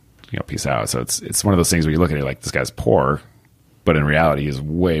then peace out. So it's one of those things where you look at it like, this guy's poor, but in reality he's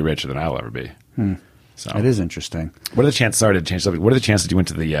way richer than I'll ever be. So it is interesting. What are the chances? Sorry to change something. What are the chances you went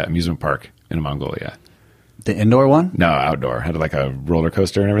to the amusement park in Mongolia? The indoor one? No, outdoor. Had like a roller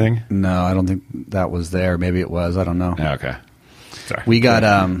coaster and everything? No, I don't think that was there. Maybe it was. I don't know. Oh, okay. Sorry. We got,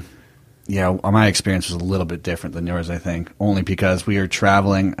 my experience was a little bit different than yours, I think, only because we were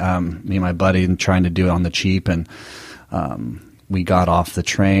traveling, me and my buddy, and trying to do it on the cheap, and we got off the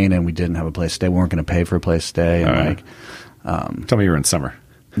train, and we didn't have a place to stay. We weren't going to pay for a place to stay. And tell me you were in summer.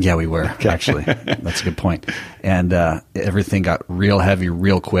 Yeah, we were, actually. That's a good point. And everything got real heavy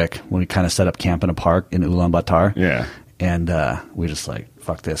real quick when we kind of set up camp in a park in Ulaanbaatar. Yeah. And we just like,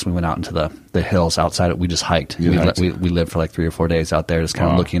 fuck this. We went out into the hills outside. We just hiked. We lived for like 3 or 4 days out there, just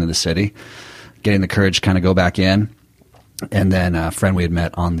kind of looking into the city, getting the courage to kind of go back in. And then a friend we had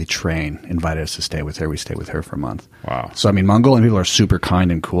met on the train invited us to stay with her. We stayed with her for a month. Wow. So, I mean, Mongolian people are super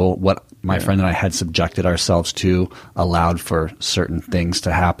kind and cool. What my friend and I had subjected ourselves to allowed for certain things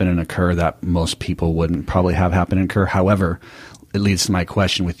to happen and occur that most people wouldn't probably have happen and occur. However, it leads to my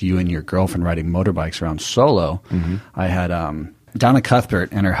question with you and your girlfriend riding motorbikes around solo. Mm-hmm. I had Donna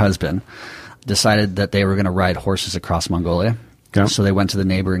Cuthbert and her husband decided that they were going to ride horses across Mongolia. Okay. So they went to the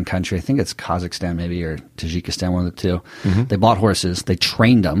neighboring country. I think it's Kazakhstan maybe, or Tajikistan, one of the two. Mm-hmm. They bought horses, they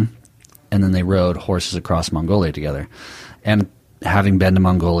trained them, and then they rode horses across Mongolia together. And having been to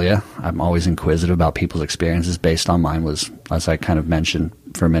Mongolia, I'm always inquisitive about people's experiences. Based on mine was, as I kind of mentioned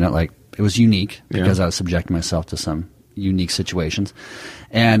for a minute, like it was unique because I was subjecting myself to some unique situations.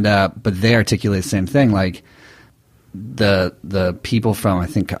 And but they articulate the same thing, like the people from, I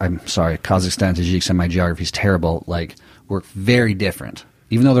think, I'm sorry, Kazakhstan, Tajikistan, my geography is terrible, like were very different,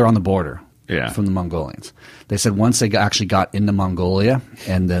 even though they're on the border from the Mongolians. They said once they actually got into Mongolia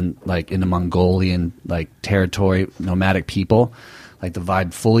and then like into Mongolian like territory, nomadic people, like the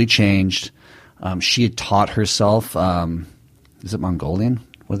vibe fully changed. She had taught herself, is it Mongolian?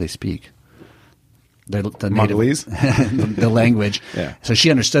 What do they speak? The Mongolese? the language. Yeah. So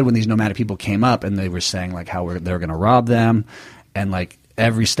she understood when these nomadic people came up and they were saying like how they were going to rob them, and like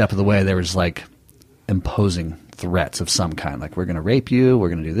every step of the way there was like imposing threats of some kind, like we're going to rape you, we're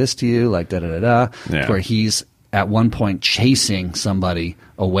going to do this to you, like da-da-da-da, where he's at one point chasing somebody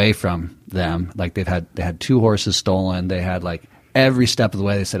away from them. Like they had 2 horses stolen. They had like every step of the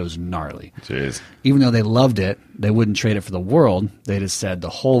way. They said it was gnarly. Jeez. Even though they loved it, they wouldn't trade it for the world. They just said the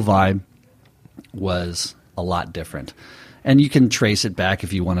whole vibe was a lot different. And you can trace it back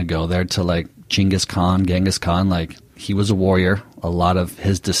if you want to go there to like Genghis Khan, like he was a warrior. A lot of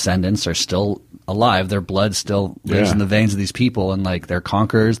his descendants are still alive. Their blood still lives in the veins of these people, and like they're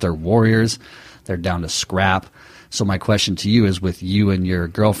conquerors, they're warriors, they're down to scrap. So my question to you is, with you and your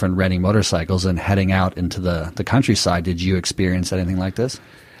girlfriend renting motorcycles and heading out into the countryside, did you experience anything like this?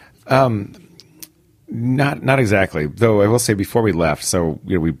 Not exactly. Though I will say before we left, so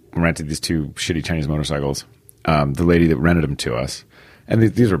we rented these 2 shitty Chinese motorcycles. The lady that rented them to us, and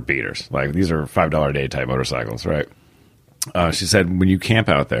these are beaters. Like these are $5 a day type motorcycles, right? She said, when you camp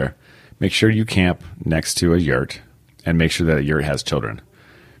out there, make sure you camp next to a yurt and make sure that Yurt has children,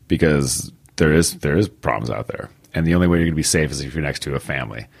 because there is problems out there, and the only way you're going to be safe is if you're next to a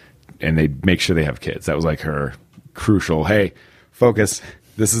family, and they make sure they have kids. That was like her crucial. Hey, focus.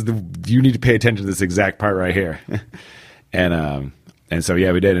 You need to pay attention to this exact part right here. And so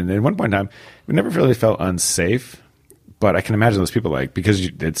yeah, we did. And at one point in time, we never really felt unsafe. But I can imagine those people, like, because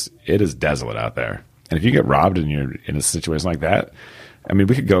it is desolate out there, and if you get robbed and you're in a situation like that, I mean,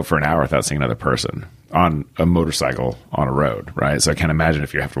 we could go for an hour without seeing another person on a motorcycle on a road, right? So I can't imagine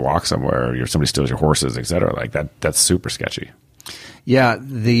if you have to walk somewhere, or somebody steals your horses, et cetera, like that. That's super sketchy. Yeah,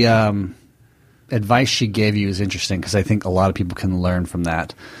 the advice she gave you is interesting, because I think a lot of people can learn from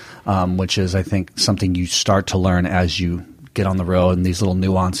that, which is, I think, something you start to learn as you get on the road, and these little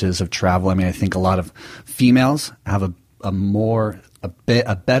nuances of travel. I mean, I think a lot of females have a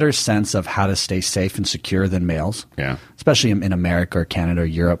better sense of how to stay safe and secure than males. Yeah. Especially in America or Canada or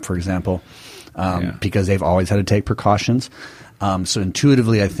Europe, for example, because they've always had to take precautions. So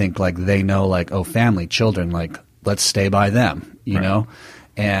intuitively, I think, like, they know, like, oh, family, children, like, let's stay by them, you know?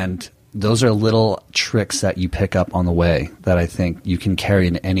 And those are little tricks that you pick up on the way that I think you can carry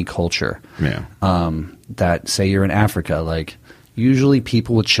in any culture. Yeah. That, say you're in Africa, like, usually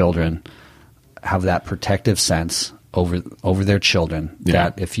people with children have that protective sense over their children,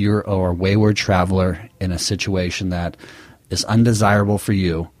 that if you're a wayward traveler in a situation that is undesirable for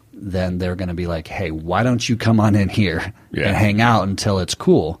you, then they're going to be like, hey, why don't you come on in here and hang out until it's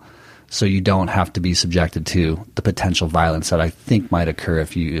cool, so you don't have to be subjected to the potential violence that I think might occur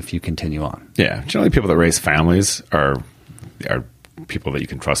if you continue on. Yeah, generally people that raise families are people that you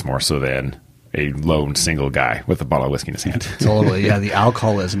can trust more so than a lone single guy with a bottle of whiskey in his hand. Totally, yeah. The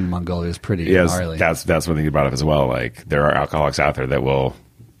alcoholism in Mongolia is pretty gnarly. That's one thing you brought up as well. Like, there are alcoholics out there that will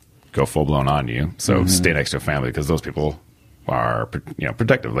go full blown on you. So stay next to a family, because those people are,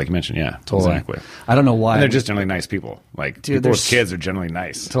 protective, like you mentioned. Yeah, totally. Exactly. I don't know why. And they're just generally nice people. Like, dude, people with kids are generally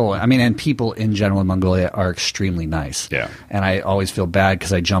nice. Totally. I mean, and people in general in Mongolia are extremely nice. Yeah. And I always feel bad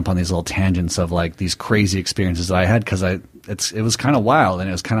because I jump on these little tangents of, like, these crazy experiences that I had, because it was kind of wild, and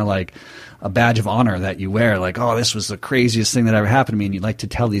it was kind of like a badge of honor that you wear, like, oh, this was the craziest thing that ever happened to me, and you like to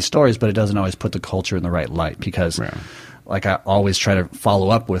tell these stories, but it doesn't always put the culture in the right light, because like, I always try to follow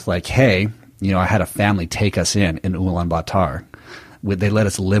up with, like, hey, I had a family take us in Ulaanbaatar. They let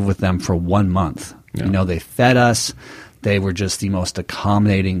us live with them for 1 month. Yeah. They fed us. They were just the most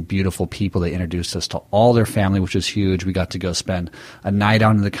accommodating, beautiful people. They introduced us to all their family, which was huge. We got to go spend a night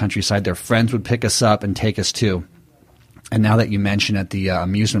out in the countryside. Their friends would pick us up and take us too. And now that you mention at the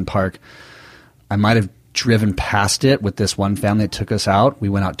amusement park, I might have driven past it with this one family that took us out. We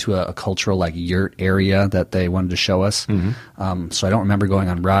went out to a cultural, like, yurt area that they wanted to show us. So I don't remember going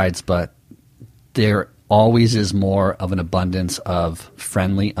on rides, but there always is more of an abundance of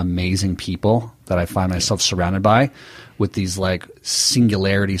friendly, amazing people that I find myself surrounded by, with these, like,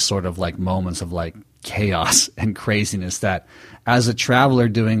 singularity sort of, like, moments of, like, chaos and craziness that, as a traveler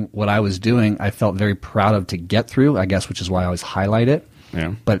doing what I was doing, I felt very proud of to get through, I guess, which is why I always highlight it.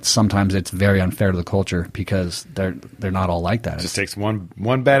 Yeah. But sometimes it's very unfair to the culture, because they're not all like that. It just takes one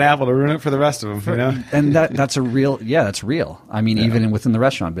bad apple to ruin it for the rest of them, And that's that's real. I mean, even within the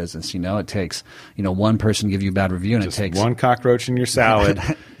restaurant business, it takes, one person to give you a bad review, and just it takes one cockroach in your salad.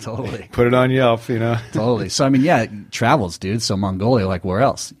 Totally. Put it on Yelp, Totally. So, I mean, travels, dude. So Mongolia, like, where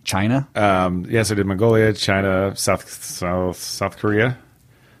else? China? Yes, I did Mongolia, China, South Korea.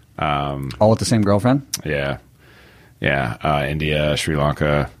 All with the same girlfriend? Yeah. Yeah, India, Sri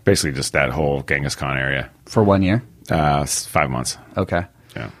Lanka, basically just that whole Genghis Khan area. For 1 year? 5 months. Okay.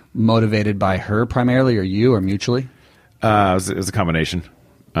 Yeah. Motivated by her primarily, or you, or mutually? It was a combination.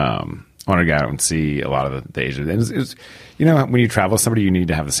 I wanted to go out and see a lot of the Asia. And it was, when you travel with somebody, you need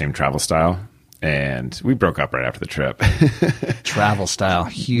to have the same travel style. And we broke up right after the trip. Travel style,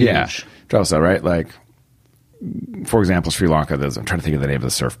 huge. Yeah, travel style, right? Like, for example, Sri Lanka, I'm trying to think of the name of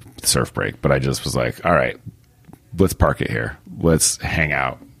the surf break, but I just was like, all right, let's park it here. Let's hang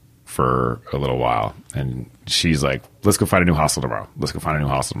out for a little while. And she's like, let's go find a new hostel tomorrow.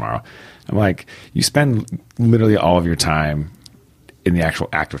 I'm like, you spend literally all of your time in the actual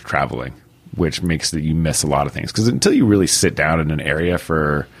act of traveling, which makes that you miss a lot of things. Because until you really sit down in an area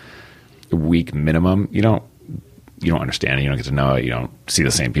for a week minimum, you don't understand it. You don't get to know it. You don't see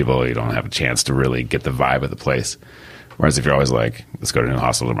the same people. You don't have a chance to really get the vibe of the place. Whereas if you're always like, let's go to a new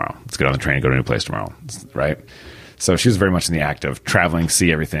hostel tomorrow. Let's get on the train and go to a new place tomorrow. Right? So she was very much in the act of traveling,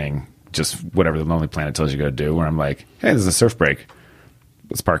 see everything, just whatever the Lonely Planet tells you to go do, where I'm like, hey, there's a surf break.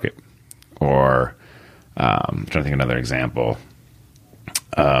 Let's park it. Or I'm trying to think of another example.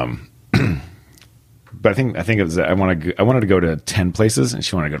 But I think it was, I wanted to go to 10 places, and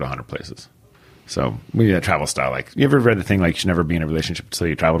she wanted to go to 100 places. So we need a travel style. Like, you ever read the thing, like, you should never be in a relationship until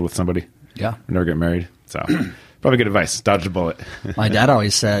you traveled with somebody? Yeah. Or never get married. So probably good advice. Dodge a bullet. My dad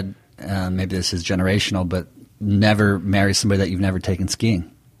always said, maybe this is generational, but never marry somebody that you've never taken skiing.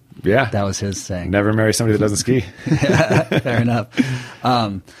 Yeah. That was his saying. Never marry somebody that doesn't ski. Fair enough.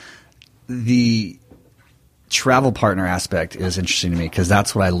 The travel partner aspect is interesting to me because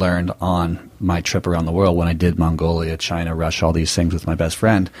that's what I learned on my trip around the world when I did Mongolia, China, Russia, all these things with my best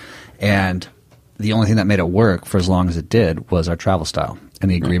friend. And the only thing that made it work for as long as it did was our travel style and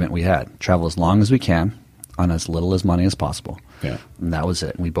the agreement we had. Travel as long as we can on as little as money as possible. Yeah. And that was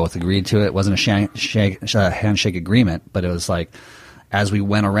it. We both agreed to it. It wasn't a handshake agreement, but it was like as we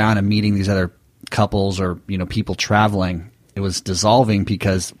went around and meeting these other couples or, people traveling, it was dissolving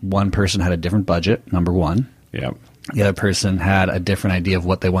because one person had a different budget, number one. Yeah. The other person had a different idea of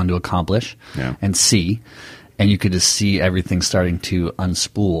what they wanted to accomplish and see. And you could just see everything starting to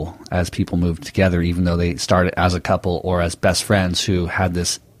unspool as people moved together, even though they started as a couple or as best friends who had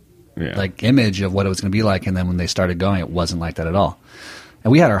this image of what it was going to be like. And then when they started going, it wasn't like that at all.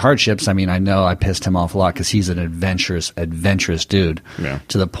 And we had our hardships. I mean, I know I pissed him off a lot because he's an adventurous dude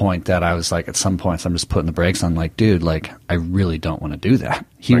to the point that I was like, at some points, I'm just putting the brakes on, like, dude, like, I really don't want to do that.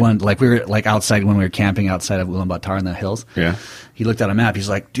 He wanted, like, we were like outside when we were camping outside of Ulaanbaatar in the hills. Yeah. He looked at a map. He's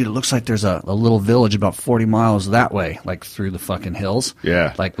like, dude, it looks like there's a little village about 40 miles that way, like through the fucking hills.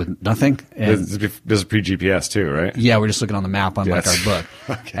 Yeah. Like with nothing. And This is pre-GPS too, right? yeah, we're just looking on the map on like our book.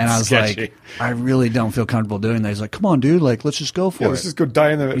 And I was sketchy. like, I really don't feel comfortable doing that. He's like, come on, dude, like, let's just go for it. Let's just go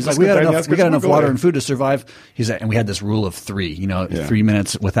die in the. He's like, we got enough water and food to survive. He's like, and we had this rule of 3. 3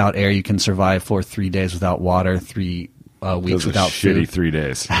 minutes without air you can survive for, 3 days without water, 3 weeks without shitty food. 3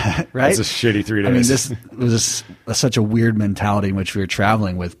 days, right? That's a shitty 3 days. I mean, this was such a weird mentality in which we were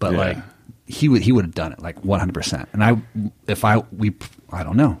traveling with, but like he would have done it like 100%. And I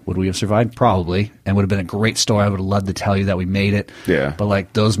don't know, would we have survived? Probably, and would have been a great story. I would have loved to tell you that we made it. Yeah. But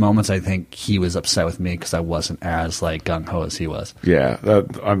like those moments, I think he was upset with me because I wasn't as like gung ho as he was. Yeah,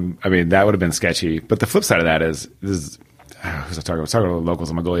 I mean that would have been sketchy. But the flip side of that is who's I was talking to the locals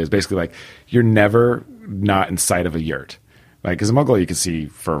in Mongolia, is basically like you're never not in sight of a yurt. Like, because in Mongolia you can see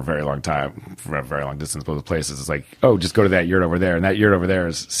for a very long time, for a very long distance, both places. It's like, oh, just go to that yurt over there, and that yurt over there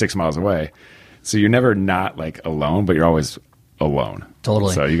is 6 miles away. So you're never not like alone, but you're always alone.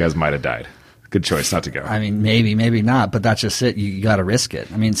 Totally. So you guys might have died. Good choice not to go. I mean, maybe not, but that's just it. You got to risk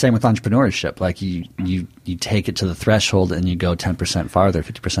it. I mean, same with entrepreneurship. Like you take it to the threshold and you go 10% farther,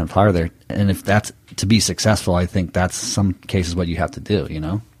 50% farther. And if that's to be successful, I think that's some cases what you have to do,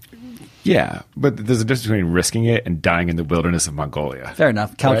 Yeah, but there's a difference between risking it and dying in the wilderness of Mongolia. Fair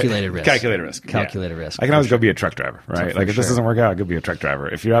enough. Calculated risk. Calculated risk. Calculated risk. I can always go be a truck driver, right? Like if this doesn't work out, I'll go be a truck driver.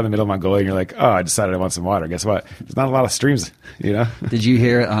 If you're out in the middle of Mongolia and you're like, oh, I decided I want some water, guess what? There's not a lot of streams, Did you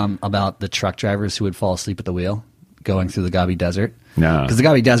hear about the truck drivers who would fall asleep at the wheel going through the Gobi Desert? No. Because the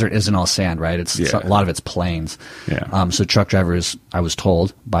Gobi Desert isn't all sand, right? It's a lot of it's plains. Yeah. So truck drivers, I was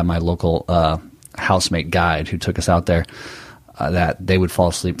told by my local housemate guide who took us out there, that they would fall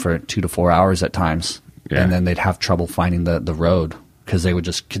asleep for 2 to 4 hours at times, and then they'd have trouble finding the road because they would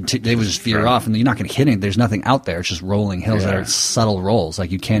just veer off, and you're not going to hit anything. There's nothing out there. It's just rolling hills that are subtle rolls.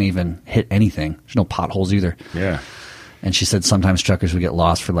 Like you can't even hit anything. There's no potholes either. Yeah. And she said sometimes truckers would get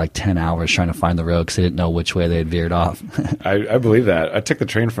lost for like 10 hours trying to find the road because they didn't know which way they had veered off. I believe that. I took the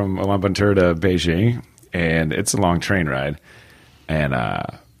train from Ulaanbaatar to Beijing, and it's a long train ride, and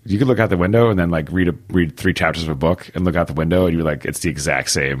you could look out the window and then like read 3 chapters of a book and look out the window and you're like, it's the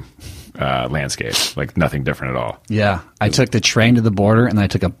exact same landscape, like nothing different at all. Yeah. I took the train to the border and then I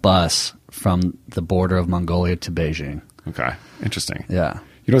took a bus from the border of Mongolia to Beijing. Okay. Interesting. Yeah.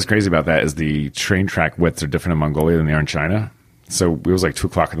 You know what's crazy about that is the train track widths are different in Mongolia than they are in China. So it was like 2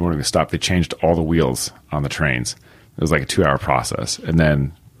 o'clock in the morning we stopped. They changed all the wheels on the trains. It was like a 2-hour process and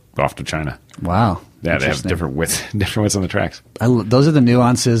then off to China. Wow. Yeah, they have different widths on the tracks. Those are the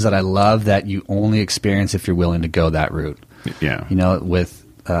nuances that I love that you only experience if you're willing to go that route. Yeah. With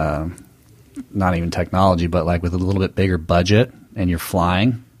not even technology, but like with a little bit bigger budget and you're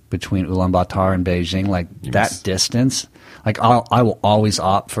flying between Ulaanbaatar and Beijing, like that distance, like I will always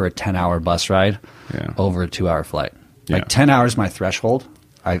opt for a 10-hour bus ride over a 2-hour flight. Like 10 hours is my threshold.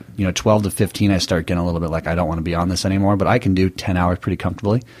 12 to 15, I start getting a little bit like I don't want to be on this anymore, but I can do 10 hours pretty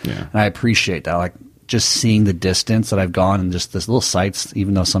comfortably. Yeah. And I appreciate that. Like just seeing the distance that I've gone and just this little sights,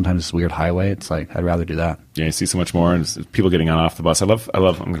 even though sometimes it's a weird highway, it's like I'd rather do that. Yeah, you see so much more, and people getting on off the bus. I love. I'm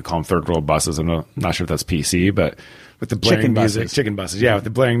going to call them third world buses. I'm not sure if that's PC, but with the blaring chicken buses. Yeah, with the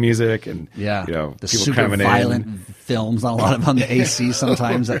blaring music and the people super coming violent in. films on a lot of them. The AC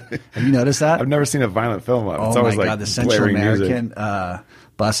sometimes. Have you noticed that? I've never seen a violent film. It's Oh always my like God, the Central blaring American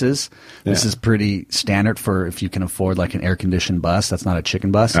buses. This Yeah. is pretty standard for if you can afford like an air conditioned bus. That's not a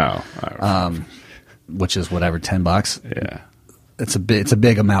chicken bus. Which is whatever, $10. Yeah. It's a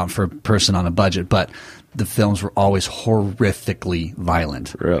big amount for a person on a budget, but the films were always horrifically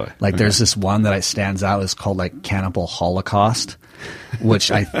violent. Really? Like there's this one that stands out. It's called like Cannibal Holocaust, which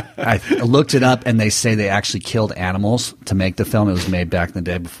I looked it up, and they say they actually killed animals to make the film. It was made back in the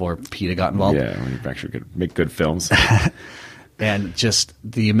day before PETA got involved. Yeah, when you actually could make good films. And just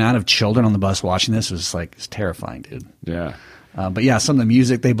the amount of children on the bus watching this was like, it's terrifying, dude. Yeah. But yeah, some of the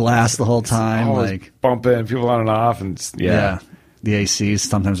music they blast the whole time, Always like bumping people on and off, and the ACs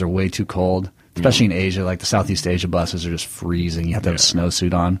sometimes are way too cold, especially in Asia. Like the Southeast Asia buses are just freezing. You have to have a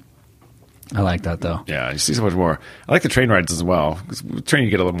snowsuit on. I like that though. Yeah, you see so much more. I like the train rides as well. Because with train, you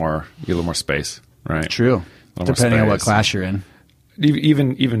get a little more space, right? True, depending on what class you're in.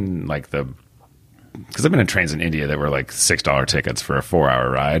 Even like because I've been in trains in India that were like $6 tickets for a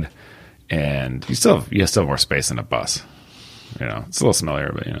 4-hour ride, and you still have more space in a bus. It's a little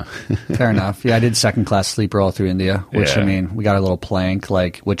smellier, but Fair enough. Yeah, I did second class sleeper all through India, which Yeah. I mean, we got a little plank,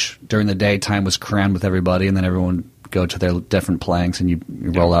 which during the daytime was crammed with everybody, and then everyone would go to their different planks, and you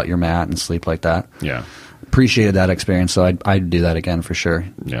roll out your mat and sleep like that. Yeah. Appreciated that experience, so I'd do that again for sure.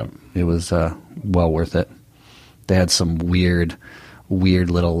 Yeah. It was well worth it. They had some weird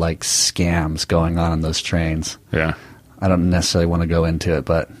little like scams going on those trains. Yeah. I don't necessarily want to go into it,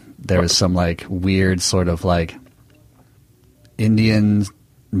 but there was some like weird sort of like Indian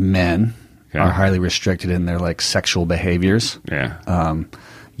men are highly restricted in their like sexual behaviors. Yeah.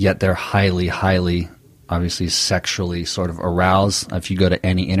 Yet they're highly, highly, obviously sexually sort of aroused. If you go to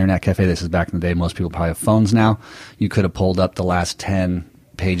any internet cafe, this is back in the day, most people probably have phones now. You could have pulled up the last 10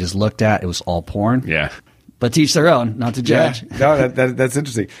 pages looked at. It was all porn. Yeah. But teach their own, not to judge. Yeah. No, that's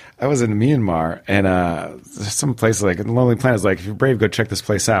interesting. I was in Myanmar, and some place like Lonely Planet is like, if you're brave, go check this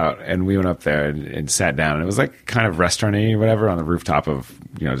place out. And we went up there and sat down, and it was like kind of restaurant-y or whatever on the rooftop of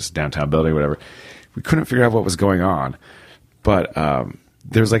just downtown building or whatever. We couldn't figure out what was going on, but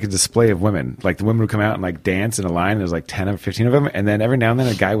there was like a display of women. Like the women would come out and like dance in a line. There's like 10 or 15 of them, and then every now and then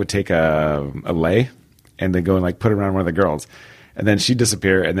a guy would take a lei and then go and like put it around one of the girls. And then she'd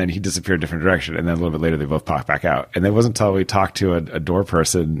disappear, and then he'd disappear a different direction. And then a little bit later, they both pop back out. And it wasn't until we talked to a door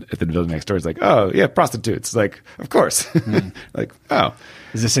person at the building next door. It's like, oh, yeah, prostitutes. Like, of course. Like, oh.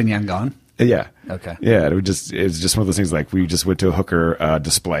 Is this in Yangon? Yeah. Okay. Yeah, it was just one of those things like we just went to a hooker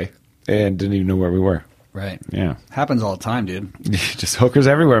display and didn't even know where we were. Right. Yeah. Happens all the time, dude. Just hookers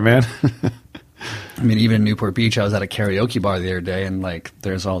everywhere, man. I mean, even in Newport Beach, I was at a karaoke bar the other day, and like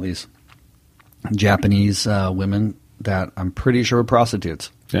there's all these Japanese women that I'm pretty sure were prostitutes.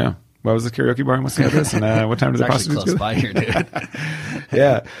 Yeah. What was the karaoke bar in Los Angeles? And what time did the It's actually prostitutes close by here, dude.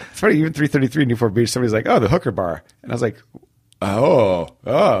 Yeah. It's funny, even 333 Newport Beach, somebody's like, oh, the hooker bar. And I was like, oh,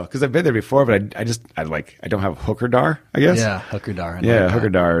 because I've been there before, but I don't have hooker dar, I guess. Yeah, hooker dar. Yeah, hooker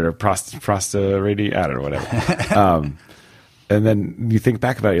dar or prosta, I don't know, whatever. And then you think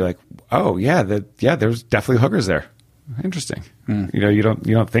back about it, you're like, oh, yeah, there's definitely hookers there. Interesting. You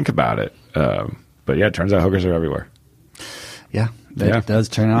don't think about it. But yeah, it turns out hookers are everywhere. Yeah, that does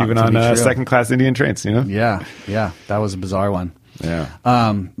turn out even to on be true. second-class Indian trains, Yeah, that was a bizarre one. Yeah.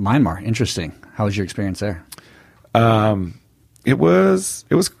 Myanmar, interesting. How was your experience there? It was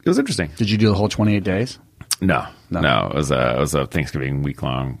interesting. Did you do the whole 28 days? No. It was a Thanksgiving week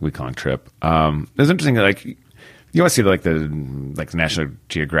long trip. It was interesting. Like you always see the National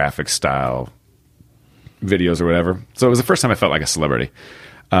Geographic style videos or whatever. So it was the first time I felt like a celebrity.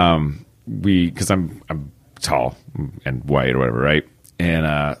 Because I'm tall and white or whatever, right?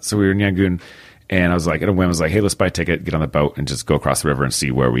 And so we were in Yangon, and I was like, at a whim, I was like, hey, let's buy a ticket, get on the boat, and just go across the river and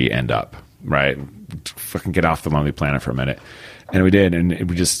see where we end up, right? Fucking get off the Lonely Planet for a minute. And we did, and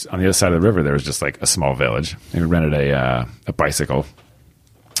we just, on the other side of the river, there was just like a small village, and we rented a bicycle,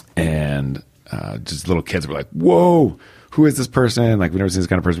 and just little kids were like, whoa, who is this person? Like, we've never seen this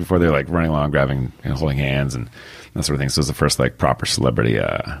kind of person before. They're like running along, grabbing and holding hands and that sort of thing. So it was the first like proper celebrity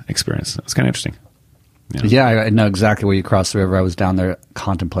experience. It was kind of interesting. Yeah, I know exactly where you crossed the river. I was down there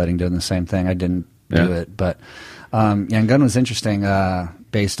contemplating doing the same thing. I didn't do it, but Yangon was interesting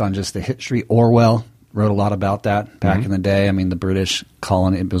based on just the history. Orwell wrote a lot about that back in the day. I mean, the British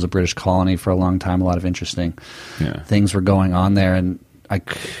colony, it was a British colony for a long time. A lot of interesting things were going on there. And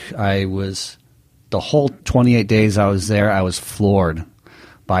I was the whole 28 days I was there, I was floored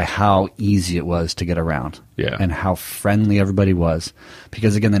by how easy it was to get around. Yeah. And how friendly everybody was.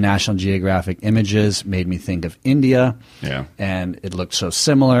 Because, again, the National Geographic images made me think of India. Yeah. And it looked so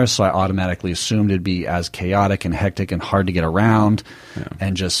similar, so I automatically assumed it'd be as chaotic and hectic and hard to get around. Yeah.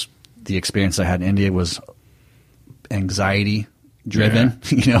 And just the experience I had in India was anxiety driven,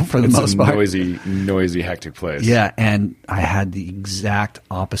 for the most part. Noisy, hectic place. Yeah, and I had the exact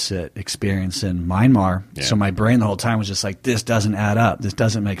opposite experience in Myanmar. Yeah. So my brain the whole time was just like, this doesn't add up. This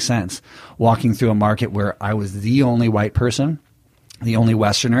doesn't make sense. Walking through a market where I was the only white person, the only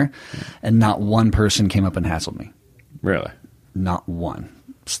Westerner, and not one person came up and hassled me. Really? Not one.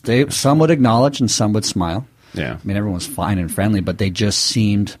 Some would acknowledge and some would smile. Yeah. I mean, everyone was fine and friendly, but they just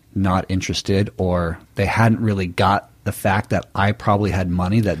seemed not interested, or they hadn't really got the fact that I probably had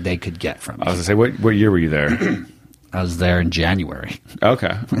money that they could get from me. I was going to say, what year were you there? I was there in January.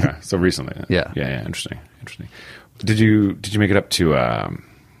 Okay. So recently. Yeah. Yeah. Interesting. Did you make it up to,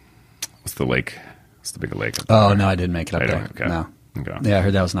 what's the lake? What's the big lake? Oh, no, I didn't make it up I there. don't- okay. No. Okay. Yeah, I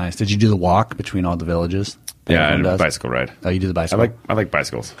heard that was nice. Did you do the walk between all the villages? that Yeah, everyone and a does? bicycle ride. Oh, you do the bicycle? I like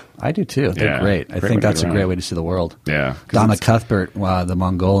bicycles. I do too. They're Yeah. great. I Great way think to that's a get great around. way to see the world. Yeah. 'Cause Donna it's- Cuthbert, the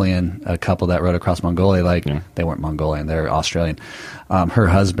Mongolian couple that rode across Mongolia, Yeah. they weren't Mongolian, they're Australian. Her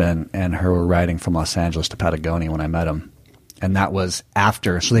husband and her were riding from Los Angeles to Patagonia when I met them. And that was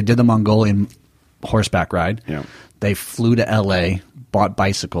after. So they did the Mongolian horseback ride. Yeah. They flew to LA, bought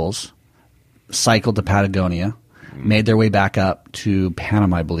bicycles, cycled to Patagonia, made their way back up to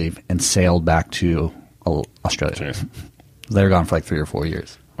Panama, I believe, and sailed back to Australia. Jeez. They were gone for like 3 or 4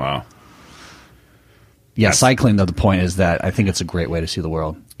 years. Wow. Yeah, That's- cycling, though, the point is that I think it's a great way to see the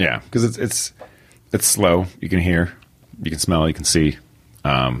world. Yeah, because it's slow. You can hear, you can smell, you can see,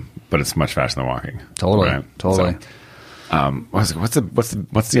 but it's much faster than walking. Totally, Right? totally. So,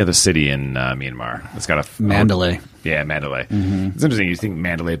 what's the other city in Myanmar? It's got a Mandalay. Yeah, Mandalay. Mm-hmm. It's interesting. You think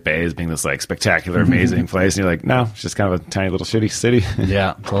Mandalay Bay is being this like spectacular, amazing place, and you're like, no, it's just kind of a tiny little shitty city.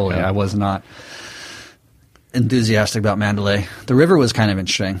 Yeah, totally. Yeah. I was not enthusiastic about Mandalay. The river was kind of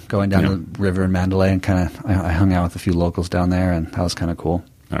interesting, going down the river in Mandalay, and I hung out with a few locals down there, and that was kind of cool.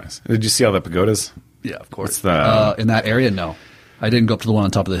 Nice. Did you see all the pagodas? Yeah, of course. What's the In that area, no. I didn't go up to the one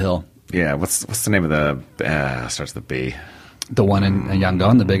on top of the hill. yeah? What's the name of the starts with the B? The one in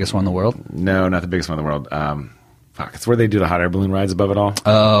Yangon, the biggest one in the world. No, not the biggest one in the world. It's where they do the hot air balloon rides above it all.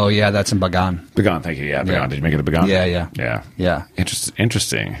 Oh, yeah, that's in Bagan. Bagan, thank you. Yeah, Bagan. Yeah. Did you make it to Bagan? Yeah. Yeah.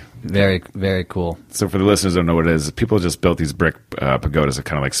 Interesting. Very, very cool. So for the listeners who don't know what it is, people just built these brick pagodas, are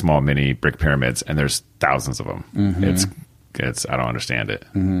kind of like small mini brick pyramids, and there's thousands of them. Mm-hmm. It's I don't understand it,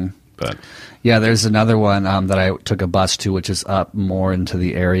 but Yeah, there's another one that I took a bus to, which is up more into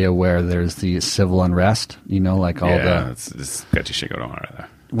the area where there's the civil unrest, like all it's sketchy shit going on right there.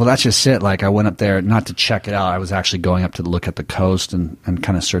 Well, that's just it. Like, I went up there not to check it out. I was actually going up to look at the coast and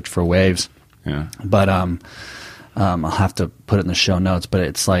kind of search for waves. Yeah. But I'll have to put it in the show notes. But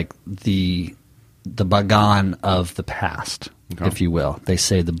it's like the Bagan of the past, Okay. if you will. They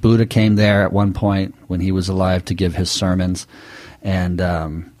say the Buddha came there at one point when he was alive to give his sermons. And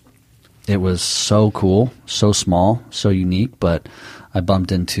it was so cool, so small, so unique. But I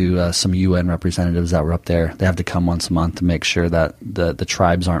bumped into some UN representatives that were up there. They have to come once a month to make sure that the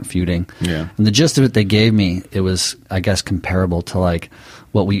tribes aren't feuding. Yeah. And the gist of it they gave me, it was, I guess, comparable to like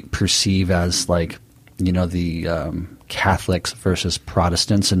what we perceive as like, the Catholics versus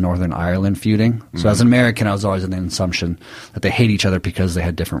Protestants in Northern Ireland feuding. So as an American, I was always in the assumption that they hate each other because they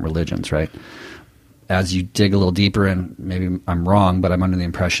had different religions, right? As you dig a little deeper, and maybe I'm wrong, but I'm under the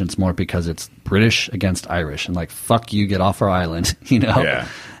impression it's more because it's British against Irish, and like, fuck you, get off our island, Yeah.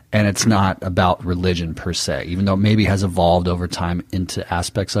 And it's not about religion per se, even though it maybe has evolved over time into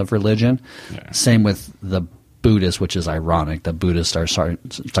aspects of religion. Yeah. Same with the Buddhists, which is ironic. The Buddhists are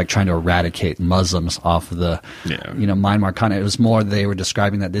it's like trying to eradicate Muslims off of the, Myanmar continent. It was more they were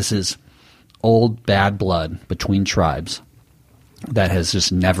describing that this is old bad blood between tribes that has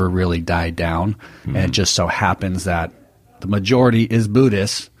just never really died down. And it just so happens that the majority is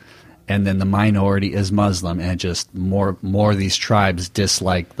Buddhist and then the minority is Muslim, and it just more of these tribes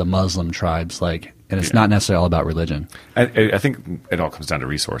dislike the Muslim tribes, and it's not necessarily all about religion. I think it all comes down to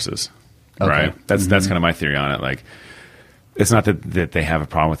resources, Okay. right? That's kind of my theory on it. Like, it's not that they have a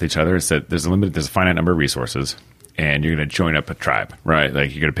problem with each other. It's that there's a finite number of resources, and you're going to join up a tribe, right?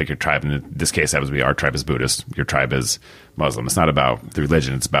 Like, you're going to pick your tribe. In this case, that would be our tribe is Buddhist. Your tribe is Muslim. It's not about the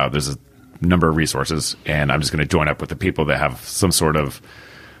religion. It's about there's a number of resources, and I'm just going to join up with the people that have some sort of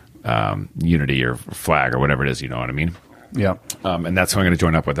unity or flag or whatever it is. You know what I mean? Yeah. And that's who I'm going to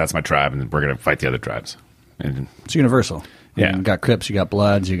join up with. That's my tribe, and we're going to fight the other tribes. And It's universal. Yeah. You got Crips, you got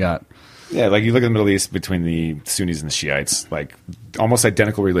Bloods, you got Yeah, like you look at the Middle East between the Sunnis and the Shiites, like almost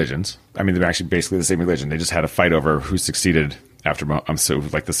identical religions. I mean, they're actually basically the same religion. They just had a fight over who succeeded after,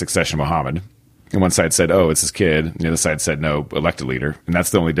 like the succession of Muhammad. And one side said, oh, it's his kid. And the other side said, no, elected leader. And that's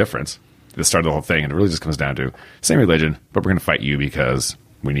the only difference. The start of the whole thing. And it really just comes down to same religion, but we're going to fight you because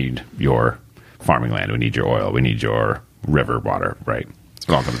we need your farming land. We need your oil. We need your river water, right? That's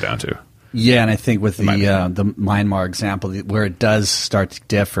what it all comes down to. Yeah, and I think with the Myanmar example, where it does start to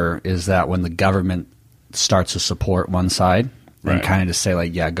differ is that when the government starts to support one side and kind of just say,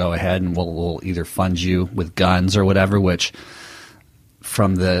 like, yeah, go ahead and we'll either fund you with guns or whatever, which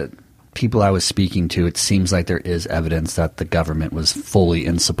from the people I was speaking to, it seems like there is evidence that the government was fully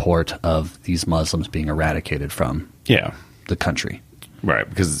in support of these Muslims being eradicated from the country. Right,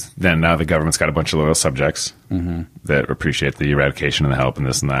 because then now the government's got a bunch of loyal subjects that appreciate the eradication and the help and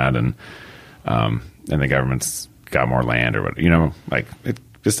this and that, and the government's got more land or what, like it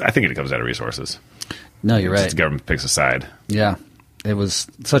just. I think it comes out of resources. No, you're right. The government picks a side. Yeah, it was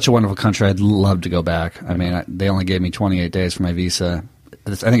such a wonderful country. I'd love to go back. I mean, they only gave me 28 days for my visa.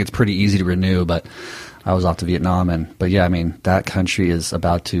 I think it's pretty easy to renew, but I was off to Vietnam, but yeah, I mean, that country is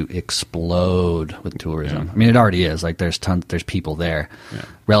about to explode with tourism. Yeah. I mean, it already is. Like, there's people there. Yeah.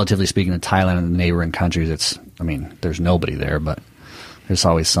 Relatively speaking, to Thailand and the neighboring countries, there's nobody there, but there's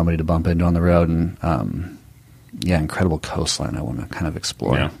always somebody to bump into on the road, and incredible coastline I want to kind of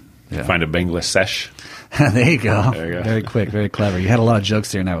explore. Yeah. Yeah. Find a Bangladesh. There you go. Very quick, very clever. You had a lot of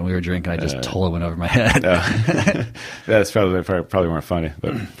jokes the other night when we were drinking. I just totally went over my head. That's probably weren't funny.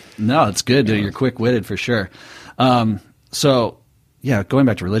 But. No, it's good, dude. You're quick-witted for sure. So, going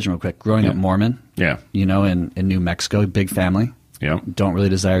back to religion real quick. Growing up Mormon, in New Mexico, big family. Yeah. Don't really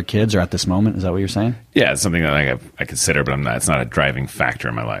desire kids, or at this moment, is that what you're saying? Yeah, it's something that I consider, but it's not a driving factor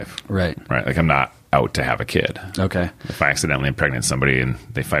in my life. Right. Right. Like, I'm not out to have a kid. Okay. If I accidentally impregnate somebody and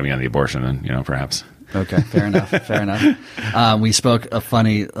they fight me on the abortion, then, perhaps. Okay, fair enough. Fair enough. We spoke a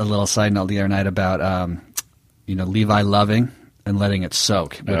little side note the other night about, Levi loving and letting it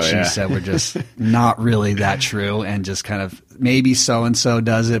soak, which she said were just not really that true, and just kind of maybe so-and-so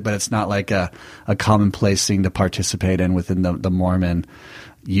does it, but it's not like a commonplace thing to participate in within the Mormon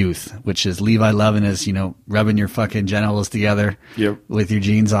youth, which is Levi loving is, rubbing your fucking genitals together with your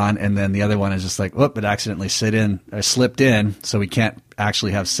jeans on, and then the other one is just like, whoop, it accidentally slipped in, so we can't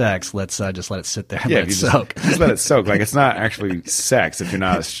actually have sex. Let's just let it sit there and let it soak. Just let it soak. Like, it's not actually sex if you're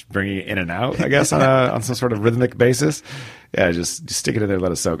not bringing it in and out, I guess, on some sort of rhythmic basis. Yeah, just stick it in there and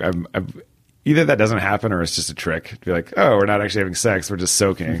let it soak. Either that doesn't happen or it's just a trick to be like, oh, we're not actually having sex, we're just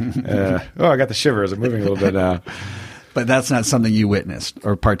soaking. I got the shivers. I'm moving a little bit now. But that's not something you witnessed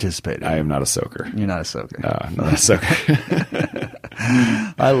or participated in. I am not a soaker. You're not a soaker. No, I'm not a soaker.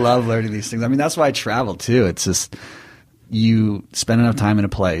 I love learning these things. I mean, that's why I travel, too. It's just you spend enough time in a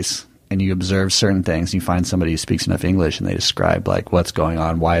place and you observe certain things. And you find somebody who speaks enough English and they describe, like, what's going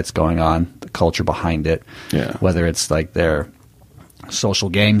on, why it's going on, the culture behind it. Yeah. Whether it's, like, their social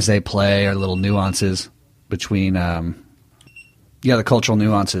games they play or little nuances between, the cultural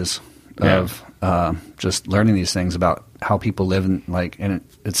nuances of just learning these things about how people live, and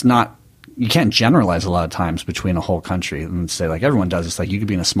it's not, you can't generalize a lot of times between a whole country and say, like, everyone does. It's like you could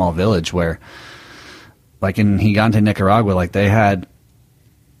be in a small village where, like in Gigante, Nicaragua, like they had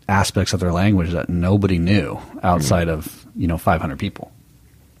aspects of their language that nobody knew outside of 500 people.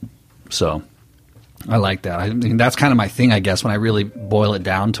 So I like that. I mean, that's kind of my thing, I guess, when I really boil it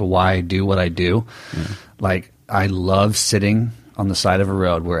down to why I do what I do. Like, I love sitting on the side of a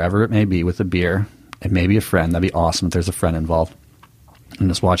road, wherever it may be, with a beer and maybe a friend. That'd be awesome if there's a friend involved. And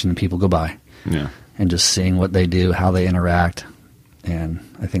just watching the people go by. Yeah. And just seeing what they do, how they interact. And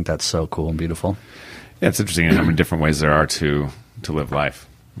I think that's so cool and beautiful. Yeah, it's interesting how many different ways there are to live life,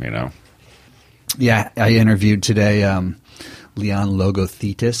 Yeah, I interviewed today Leon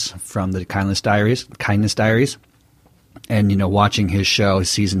Logothetis from the Kindness Diaries. And, watching his show,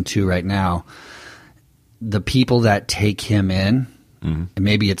 season 2 right now, the people that take him in, and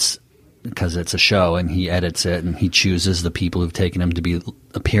maybe it's because it's a show and he edits it and he chooses the people who've taken him to be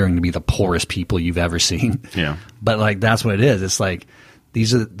appearing to be the poorest people you've ever seen. Yeah. But, like, that's what it is. It's like,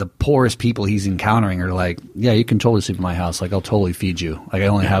 these are the poorest people he's encountering are like, yeah, you can totally sleep in my house. Like, I'll totally feed you. Like, I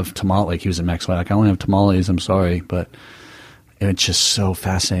only have tamales. Like, he was in Mexico. Like, I only have tamales. I'm sorry. But it's just so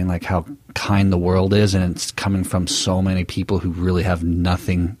fascinating, like, how kind the world is. And it's coming from so many people who really have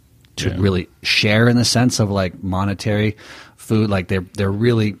nothing to really share in the sense of, like, monetary food. Like, they're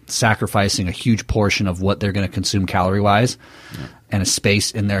really sacrificing a huge portion of what they're going to consume calorie-wise and a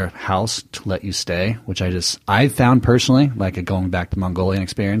space in their house to let you stay, which I found personally, like, going back to Mongolian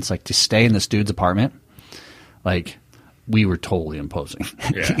experience, like, to stay in this dude's apartment, like, we were totally imposing,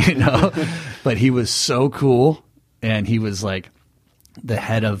 Yeah. But he was so cool, and he was like the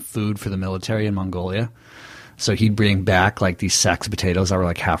head of food for the military in Mongolia. So he'd bring back like these sacks of potatoes that were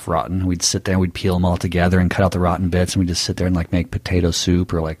like half rotten. We'd sit there and we'd peel them all together and cut out the rotten bits, and we'd just sit there and like make potato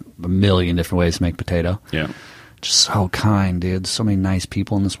soup, or like a million different ways to make potato. Yeah. Just so kind, dude. So many nice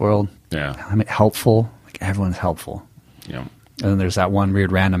people in this world. Yeah. I mean, helpful. Like everyone's helpful. Yeah. And then there's that one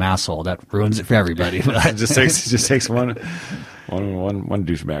weird random asshole that ruins it for everybody. It just takes one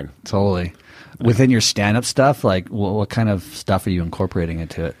douchebag. Totally. Within your stand-up stuff, like what kind of stuff are you incorporating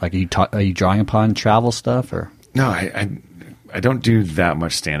into it? Like, are you drawing upon travel stuff, or? No, I don't do that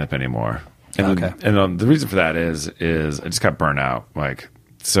much stand-up anymore. And Okay. the reason for that is I just got burnt out. Like,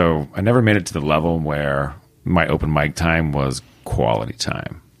 so I never made it to the level where my open mic time was quality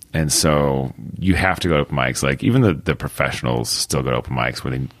time. And so you have to go to open mics. Like, even the professionals still go to open mics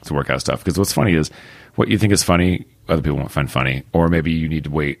where they need to work out stuff. Because what's funny is what you think is funny, other people won't find funny. Or maybe you need to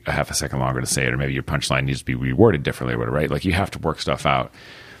wait a half a second longer to say it. Or maybe your punchline needs to be reworded differently or whatever, right? Like, you have to work stuff out.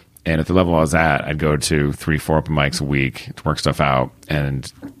 And at the level I was at, I'd go to 3-4 open mics a week to work stuff out.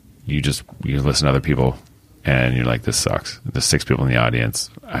 And you listen to other people and you're like, this sucks. There's 6 people in the audience.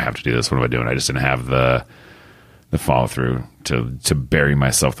 I have to do this. What am I doing? I just didn't have the follow through to bury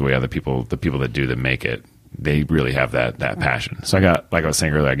myself the way the people that make it, they really have that passion. So I got, like I was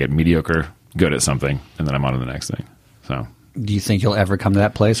saying earlier, I get mediocre, good at something, and then I'm on to the next thing. So Do you think you'll ever come to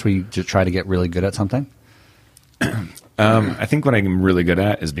that place where you just try to get really good at something? I think what I'm really good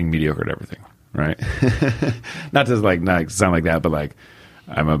at is being mediocre at everything, right? not sound like that, but like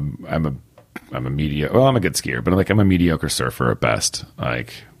I'm a mediocre. Well, I'm a good skier, but I'm a mediocre surfer at best.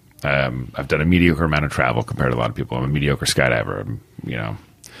 Like, I've done a mediocre amount of travel compared to a lot of people. I'm a mediocre skydiver, and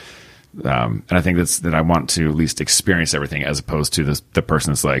I think that I want to at least experience everything, as opposed to the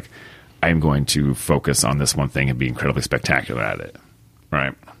person that's like, I'm going to focus on this one thing and be incredibly spectacular at it,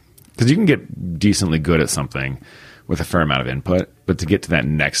 right? Because you can get decently good at something with a fair amount of input, but to get to that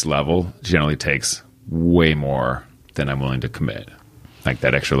next level generally takes way more than I'm willing to commit. Like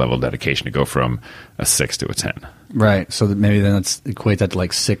that extra level of dedication to go from a 6 to a 10. Right. So maybe then let's equate that to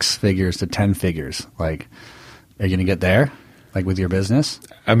like 6 figures to 10 figures. Like, are you going to get there? Like with your business?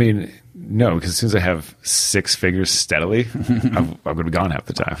 I mean, no, because as soon as I have 6 figures steadily, I'm going to be gone half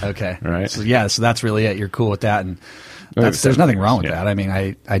the time. Okay. Right. So that's really it. You're cool with that. And there's nothing wrong with that. I mean,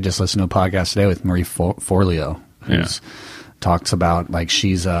 I just listened to a podcast today with Marie Forleo, who talks about, like,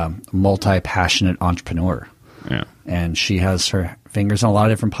 she's a multi-passionate entrepreneur. Yeah. And she has her fingers on a lot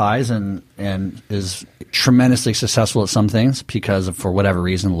of different pies and is tremendously successful at some things because of, for whatever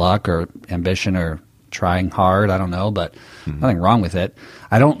reason, luck or ambition or trying hard. I don't know, but nothing wrong with it.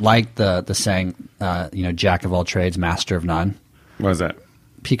 I don't like the saying, jack of all trades, master of none. What is that?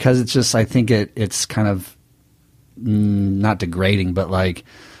 Because it's just, I think it's kind of not degrading, but like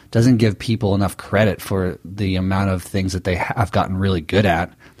doesn't give people enough credit for the amount of things that they have gotten really good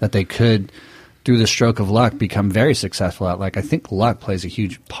at that they could, through the stroke of luck, become very successful at. Like, I think luck plays a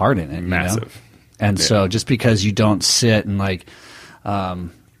huge part in it. Massive. And so just because you don't sit and like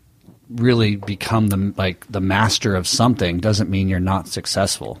really become the master of something doesn't mean you're not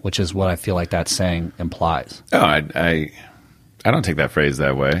successful, which is what I feel like that saying implies. Oh, I don't take that phrase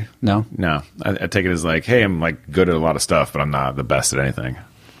that way. No? No. I take it as like, hey, I'm like good at a lot of stuff, but I'm not the best at anything.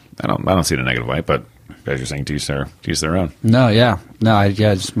 I don't see it in a negative light, but as you're saying, to each their own. No, yeah. No,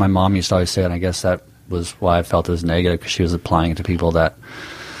 just my mom used to always say it, and I guess that was why I felt it was negative, because she was applying it to people that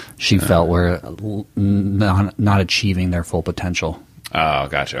she felt were not achieving their full potential. Oh,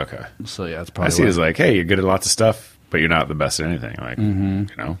 gotcha. Okay. So, yeah, that's probably I see it as like, hey, you're good at lots of stuff, but you're not the best at anything. Like,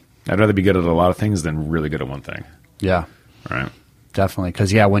 I'd rather be good at a lot of things than really good at one thing. Yeah. Right. Definitely.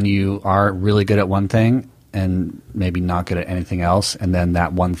 Because, when you are really good at one thing and maybe not good at anything else, and then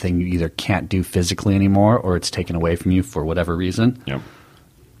that one thing you either can't do physically anymore or it's taken away from you for whatever reason,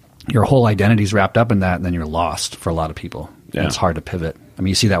 your whole identity's wrapped up in that, and then you're lost for a lot of people. Yeah. It's hard to pivot. I mean,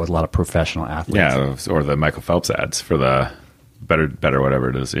 you see that with a lot of professional athletes. Yeah, or the Michael Phelps ads for the better whatever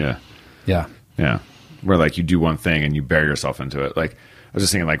it is. Yeah. Yeah. Yeah. Where like you do one thing and you bury yourself into it. Like, I was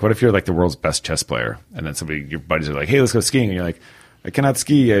just thinking, like, what if you're like the world's best chess player, and then your buddies are like, hey, let's go skiing, and you're like, I cannot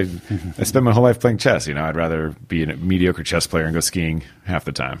ski. I spend my whole life playing chess. I'd rather be a mediocre chess player and go skiing half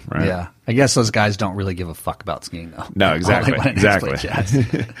the time, right? Yeah. I guess those guys don't really give a fuck about skiing, though. No, exactly. Exactly.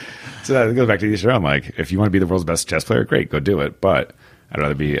 So that goes back to each their own. Like, if you want to be the world's best chess player, great, go do it. But I'd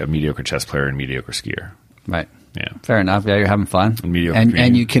rather be a mediocre chess player and mediocre skier. Right. Yeah. Fair enough. Yeah, you're having fun.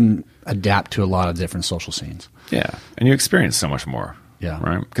 And you can adapt to a lot of different social scenes. Yeah. And you experience so much more. Yeah.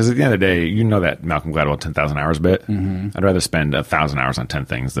 Right? Because at the end of the day, that Malcolm Gladwell 10,000 hours bit. Mm-hmm. I'd rather spend 1,000 hours on 10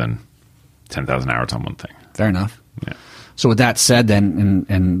 things than 10,000 hours on one thing. Fair enough. Yeah. So with that said, then,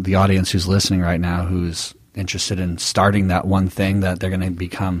 and the audience who's listening right now, who's interested in starting that one thing that they're going to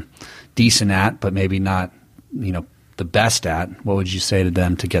become decent at, but maybe not, the best at, what would you say to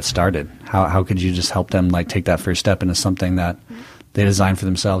them to get started? How could you just help them like take that first step into something that they design for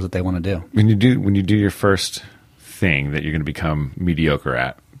themselves that they want to do? When you do your first thing that you're going to become mediocre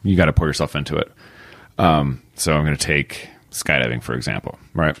at, you got to pour yourself into it. So I'm going to take skydiving, for example,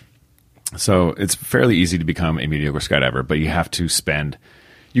 right? So it's fairly easy to become a mediocre skydiver, but you have to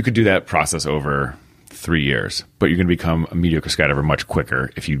you could do that process over 3 years, but you're going to become a mediocre skydiver much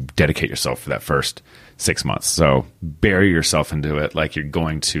quicker if you dedicate yourself for that first 6 months. So bury yourself into it like you're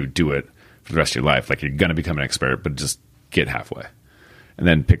going to do it for the rest of your life. Like you're going to become an expert, but just get halfway and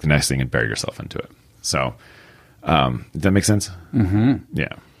then pick the next thing and bury yourself into it. So does that make sense? Mm-hmm.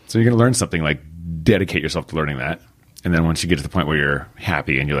 Yeah. So you're going to learn something, like dedicate yourself to learning that. And then once you get to the point where you're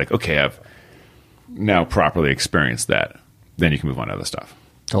happy and you're like, okay, I've now properly experienced that, then you can move on to other stuff.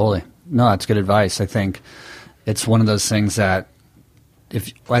 Totally. No, that's good advice. I think it's one of those things that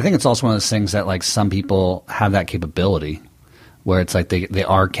I think it's also one of those things that like some people have that capability where it's like they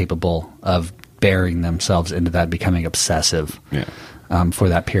are capable of burying themselves into that, becoming obsessive for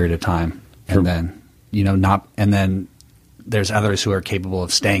that period of time. And then, and then there's others who are capable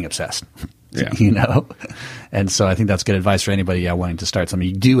of staying obsessed. Yeah. And so I think that's good advice for anybody wanting to start something.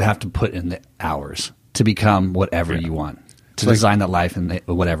 You do have to put in the hours to become whatever you want, to design that life in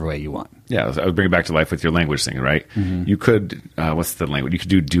whatever way you want. Yeah, I would bring it back to life with your language thing, right? Mm-hmm. You could, what's the language? You could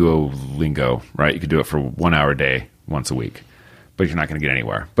do Duolingo, right? You could do it for 1 hour a day, once a week, but you're not going to get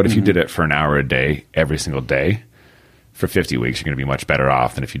anywhere. But if you did it for an hour a day, every single day, for 50 weeks, you're going to be much better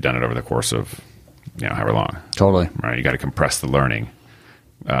off than if you've done it over the course of, however long. Totally. Right? You got to compress the learning.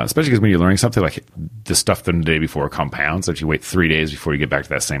 Especially because when you're learning something, like the stuff the day before compounds. So if you wait 3 days before you get back to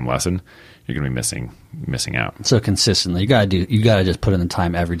that same lesson, you're going to be missing out. So consistently, you got to just put in the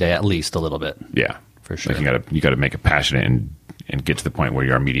time every day, at least a little bit. Yeah, for sure. Like you got to make it passionate and get to the point where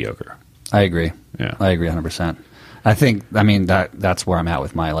you are mediocre. I agree. Yeah, I agree 100%. That's where I'm at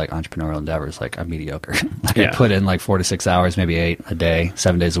with my like entrepreneurial endeavors. Like I'm mediocre. I put in like 4 to 6 hours, maybe 8 a day,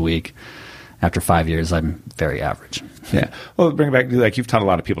 7 days a week. After 5 years, I'm very average. Yeah. Well, bring it back to like you've taught a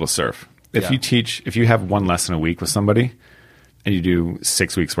lot of people to surf. If you have one lesson a week with somebody and you do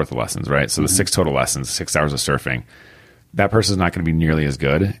 6 weeks worth of lessons, right? So the 6 total lessons, 6 hours of surfing, that person is not going to be nearly as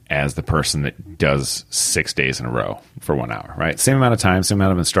good as the person that does 6 days in a row for 1 hour, right? Same amount of time, same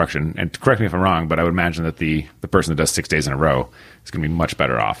amount of instruction. And correct me if I'm wrong, but I would imagine that the person that does 6 days in a row is going to be much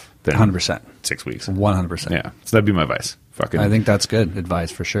better off than 100%. 6 weeks. 100%. Yeah. So that'd be my advice. I think that's good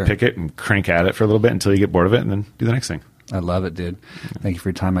advice for sure. Pick it and crank at it for a little bit until you get bored of it and then do the next thing. I love it, dude. Thank you for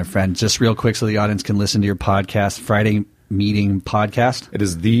your time, my friend. Just real quick so the audience can listen to your podcast, Friday Meeting Podcast. It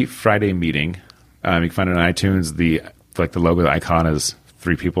is The Friday Meeting. You can find it on iTunes. The logo, the icon is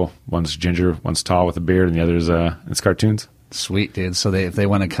 3 people. One's ginger, one's tall with a beard, and the other's it's cartoons. Sweet, dude. So if they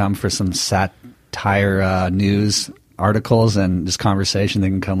want to come for some satire news articles and just conversation, they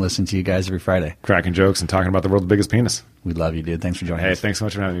can come listen to you guys every Friday. Cracking jokes and talking about the world's biggest penis. We love you, dude. Thanks for joining us. Hey, thanks so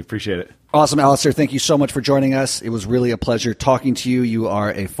much for having me. Appreciate it. Awesome, Alistair. Thank you so much for joining us. It was really a pleasure talking to you. You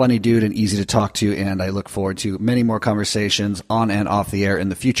are a funny dude and easy to talk to, and I look forward to many more conversations on and off the air in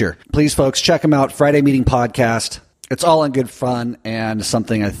the future. Please, folks, check them out, Friday Meeting Podcast. It's all in good fun and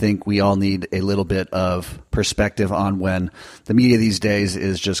something I think we all need a little bit of perspective on when the media these days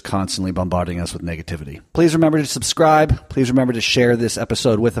is just constantly bombarding us with negativity. Please remember to subscribe. Please remember to share this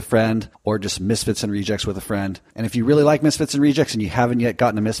episode with a friend or just Misfits and Rejects with a friend. And if you really like Misfits and Rejects and you haven't yet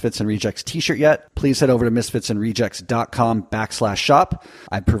gotten a Misfits and Rejects t-shirt yet, please head over to misfitsandrejects.com/shop.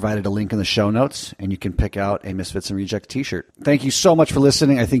 I provided a link in the show notes and you can pick out a Misfits and Rejects t-shirt. Thank you so much for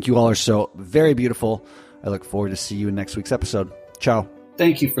listening. I think you all are so very beautiful. I look forward to see you in next week's episode. Ciao.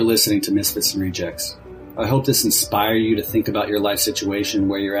 Thank you for listening to Misfits and Rejects. I hope this inspires you to think about your life situation,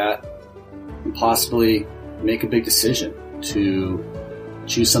 where you're at, and possibly make a big decision to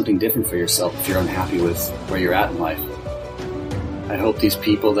choose something different for yourself if you're unhappy with where you're at in life. I hope these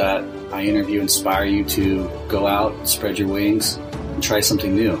people that I interview inspire you to go out, spread your wings, and try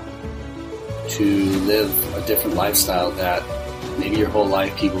something new. To live a different lifestyle that maybe your whole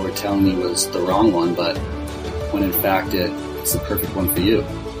life people were telling you was the wrong one, but when in fact it's the perfect one for you.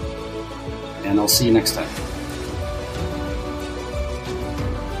 And I'll see you next time.